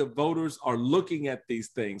the way the voters are looking at these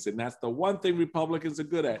things. And that's the one thing Republicans are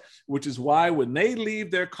good at, which is why when they leave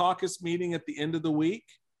their caucus meeting at the end of the week,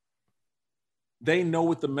 they know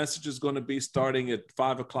what the message is going to be starting at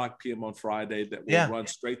 5:00 p.m. on Friday that will run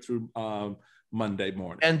straight through Monday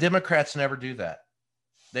morning. And Democrats never do that.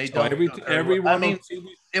 They don't. Everyone. I mean,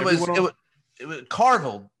 it was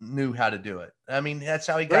Carville knew how to do it. I mean, that's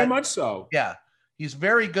how he got. Very much so. Yeah, he's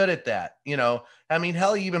very good at that. I mean,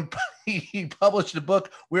 hell, he published a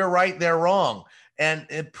book, "We're Right, They're Wrong," and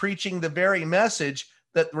preaching the very message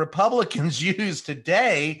that Republicans use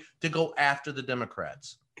today to go after the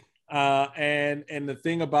Democrats. And the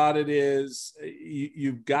thing about it is,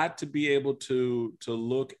 you've got to be able to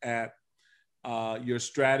look at your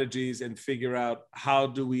strategies and figure out how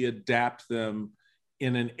do we adapt them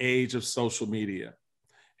in an age of social media,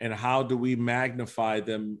 and how do we magnify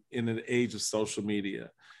them in an age of social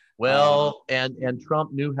media. Well, and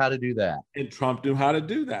Trump knew how to do that. And Trump knew how to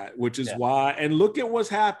do that, which is why. And look at what's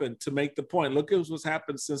happened, to make the point. Look at what's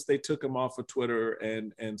happened since they took him off of Twitter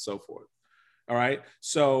and so forth. All right.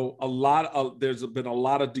 So there's been a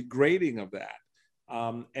lot of degrading of that.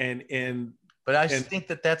 But I think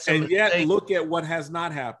that's and yet look at what has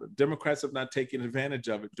not happened. Democrats have not taken advantage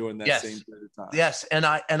of it during that same period of time. Yes, and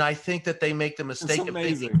I think that they make the mistake of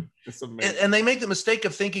thinking. It's amazing. And they make the mistake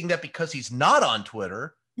of thinking that because he's not on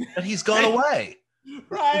Twitter, that he's gone away.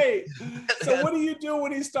 Right. So what do you do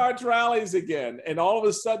when he starts rallies again? And all of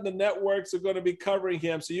a sudden the networks are going to be covering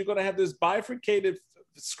him. So you're going to have this bifurcated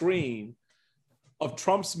screen of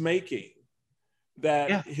Trump's making,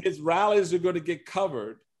 that his rallies are going to get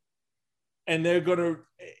covered. And they're going to,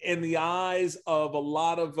 in the eyes of a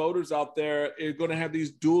lot of voters out there, are going to have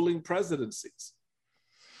these dueling presidencies.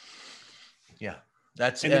 Yeah,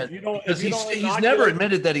 that's it. He's never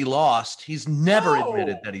admitted that he lost. He's never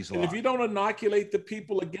admitted that he's lost. And if you don't inoculate the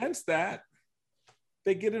people against that,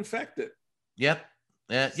 they get infected. Yep.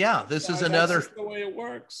 This is another. That's just the way it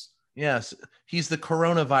works. Yes, he's the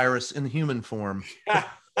coronavirus in human form.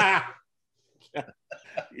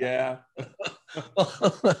 Yeah.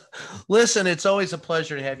 Listen, it's always a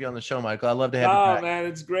pleasure to have you on the show, Michael. I love to have you back. Oh man,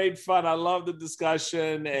 it's great fun. I love the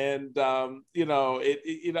discussion, and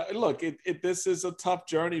look, this is a tough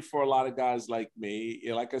journey for a lot of guys like me.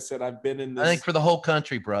 Like I said, I've been in this. I think for the whole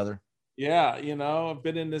country, brother. Yeah, I've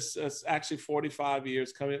been in this actually 45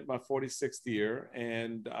 years, coming up my 46th year,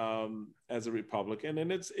 and as a Republican,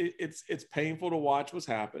 and it's painful to watch what's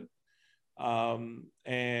happened,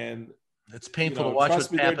 and. It's painful to watch what's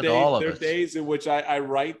happened to all of us. There are days in which I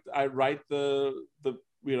write the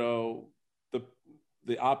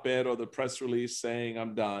op-ed or the press release saying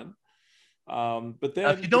I'm done. But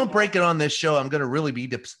then if you don't break it on this show, I'm going to really be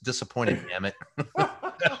disappointed. Damn it.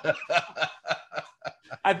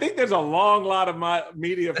 I think there's a long lot of my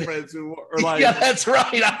media friends who are like, yeah, that's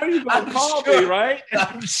right. You're going to call me, right?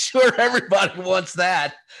 I'm sure everybody wants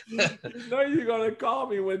that. You're going to call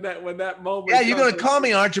me when that moment. Yeah, you're going to call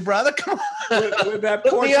me, aren't you, brother? Come on. When that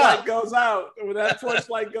porch light goes out. When that porch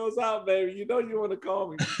light goes out, baby, you want to call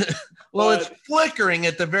me. Well, it's flickering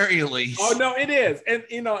at the very least. Oh no, it is, and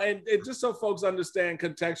and just so folks understand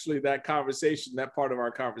contextually that conversation, that part of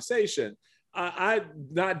our conversation. I'm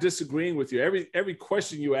not disagreeing with you. Every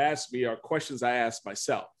question you ask me are questions I ask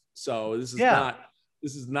myself. So this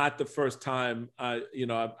is not the first time. I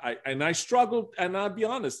struggle, and I'll be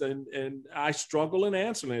honest, and I struggle in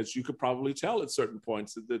answering it. You could probably tell at certain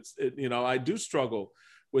points that I do struggle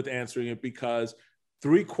with answering it, because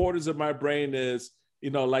 3/4 of my brain is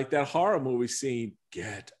like that horror movie scene.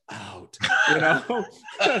 Get out.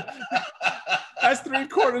 That's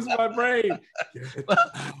 3/4 of my brain.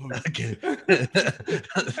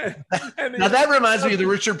 Now that reminds me of the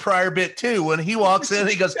Richard Pryor bit too. When he walks in,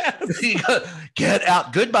 he goes, "Get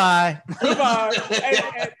out, goodbye."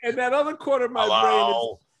 And that other quarter of my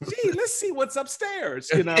brain is, gee, let's see what's upstairs.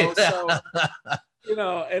 So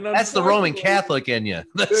And that's the Roman Catholic in you.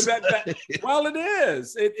 Well, it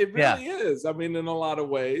is. It really is. I mean, in a lot of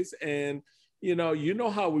ways. And you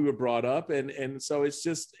know how we were brought up, and so it's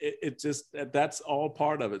just that's all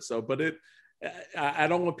part of it. So, but I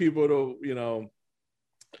don't want people to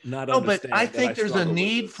not understand. But I think there's a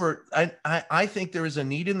need for I think there is a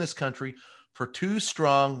need in this country for 2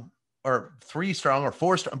 strong or 3 strong or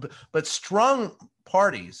 4 strong, but strong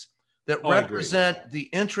parties that represent the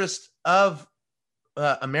interest of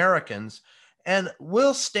Americans and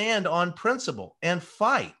will stand on principle and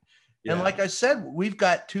fight. Yeah. And like I said, we've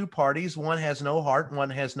got 2 parties. One has no heart and one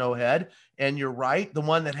has no head. And you're right. The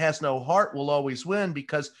one that has no heart will always win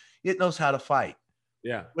because it knows how to fight.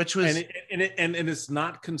 Yeah. Which was and it's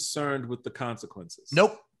not concerned with the consequences.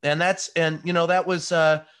 Nope. And that was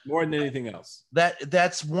more than anything else.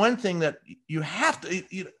 That's one thing that you have to,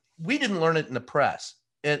 we didn't learn it in the press.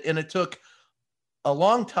 And it took a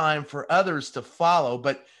long time for others to follow,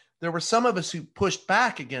 but there were some of us who pushed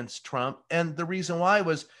back against Trump. And the reason why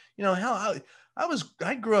was, I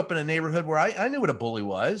grew up in a neighborhood where I knew what a bully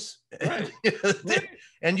was. Right.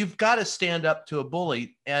 And you've got to stand up to a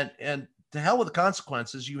bully, and to hell with the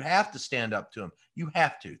consequences. You have to stand up to him. You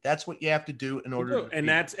have to. That's what you have to do in order.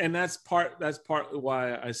 That's partly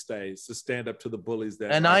why I stay, is to stand up to the bullies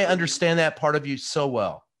that. And I understand that part of you so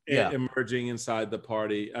well. Yeah. Emerging inside the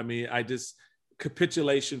party. I mean,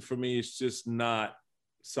 capitulation for me is just not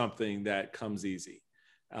something that comes easy.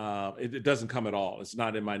 It doesn't come at all. It's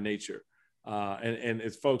not in my nature. And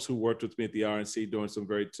it's folks who worked with me at the RNC during some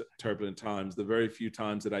very turbulent times. The very few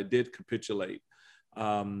times that I did capitulate,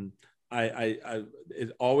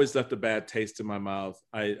 it always left a bad taste in my mouth.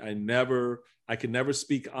 I could never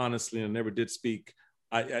speak honestly, and never did speak.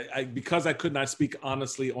 Because I could not speak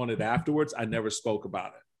honestly on it afterwards, I never spoke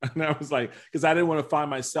about it. And I was like, because I didn't want to find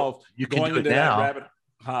myself going into that rabbit.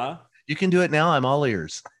 Huh? You can do it now. I'm all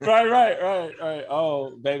ears. Right.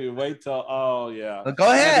 Oh, baby, wait till. Oh, yeah. Well,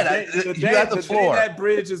 go ahead. The day that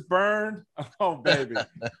bridge is burned. Oh, baby.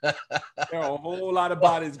 There are a whole lot of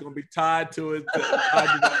bodies going to be tied to it.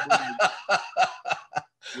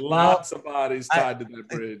 Lots of bodies tied to that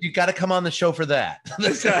bridge. You got to come on the show for that.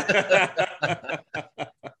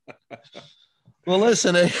 Well,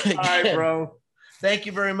 listen. Again, all right, bro. Thank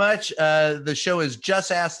you very much. The show is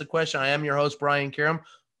Just Ask the Question. I am your host, Brian Karam.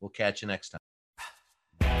 We'll catch you next time.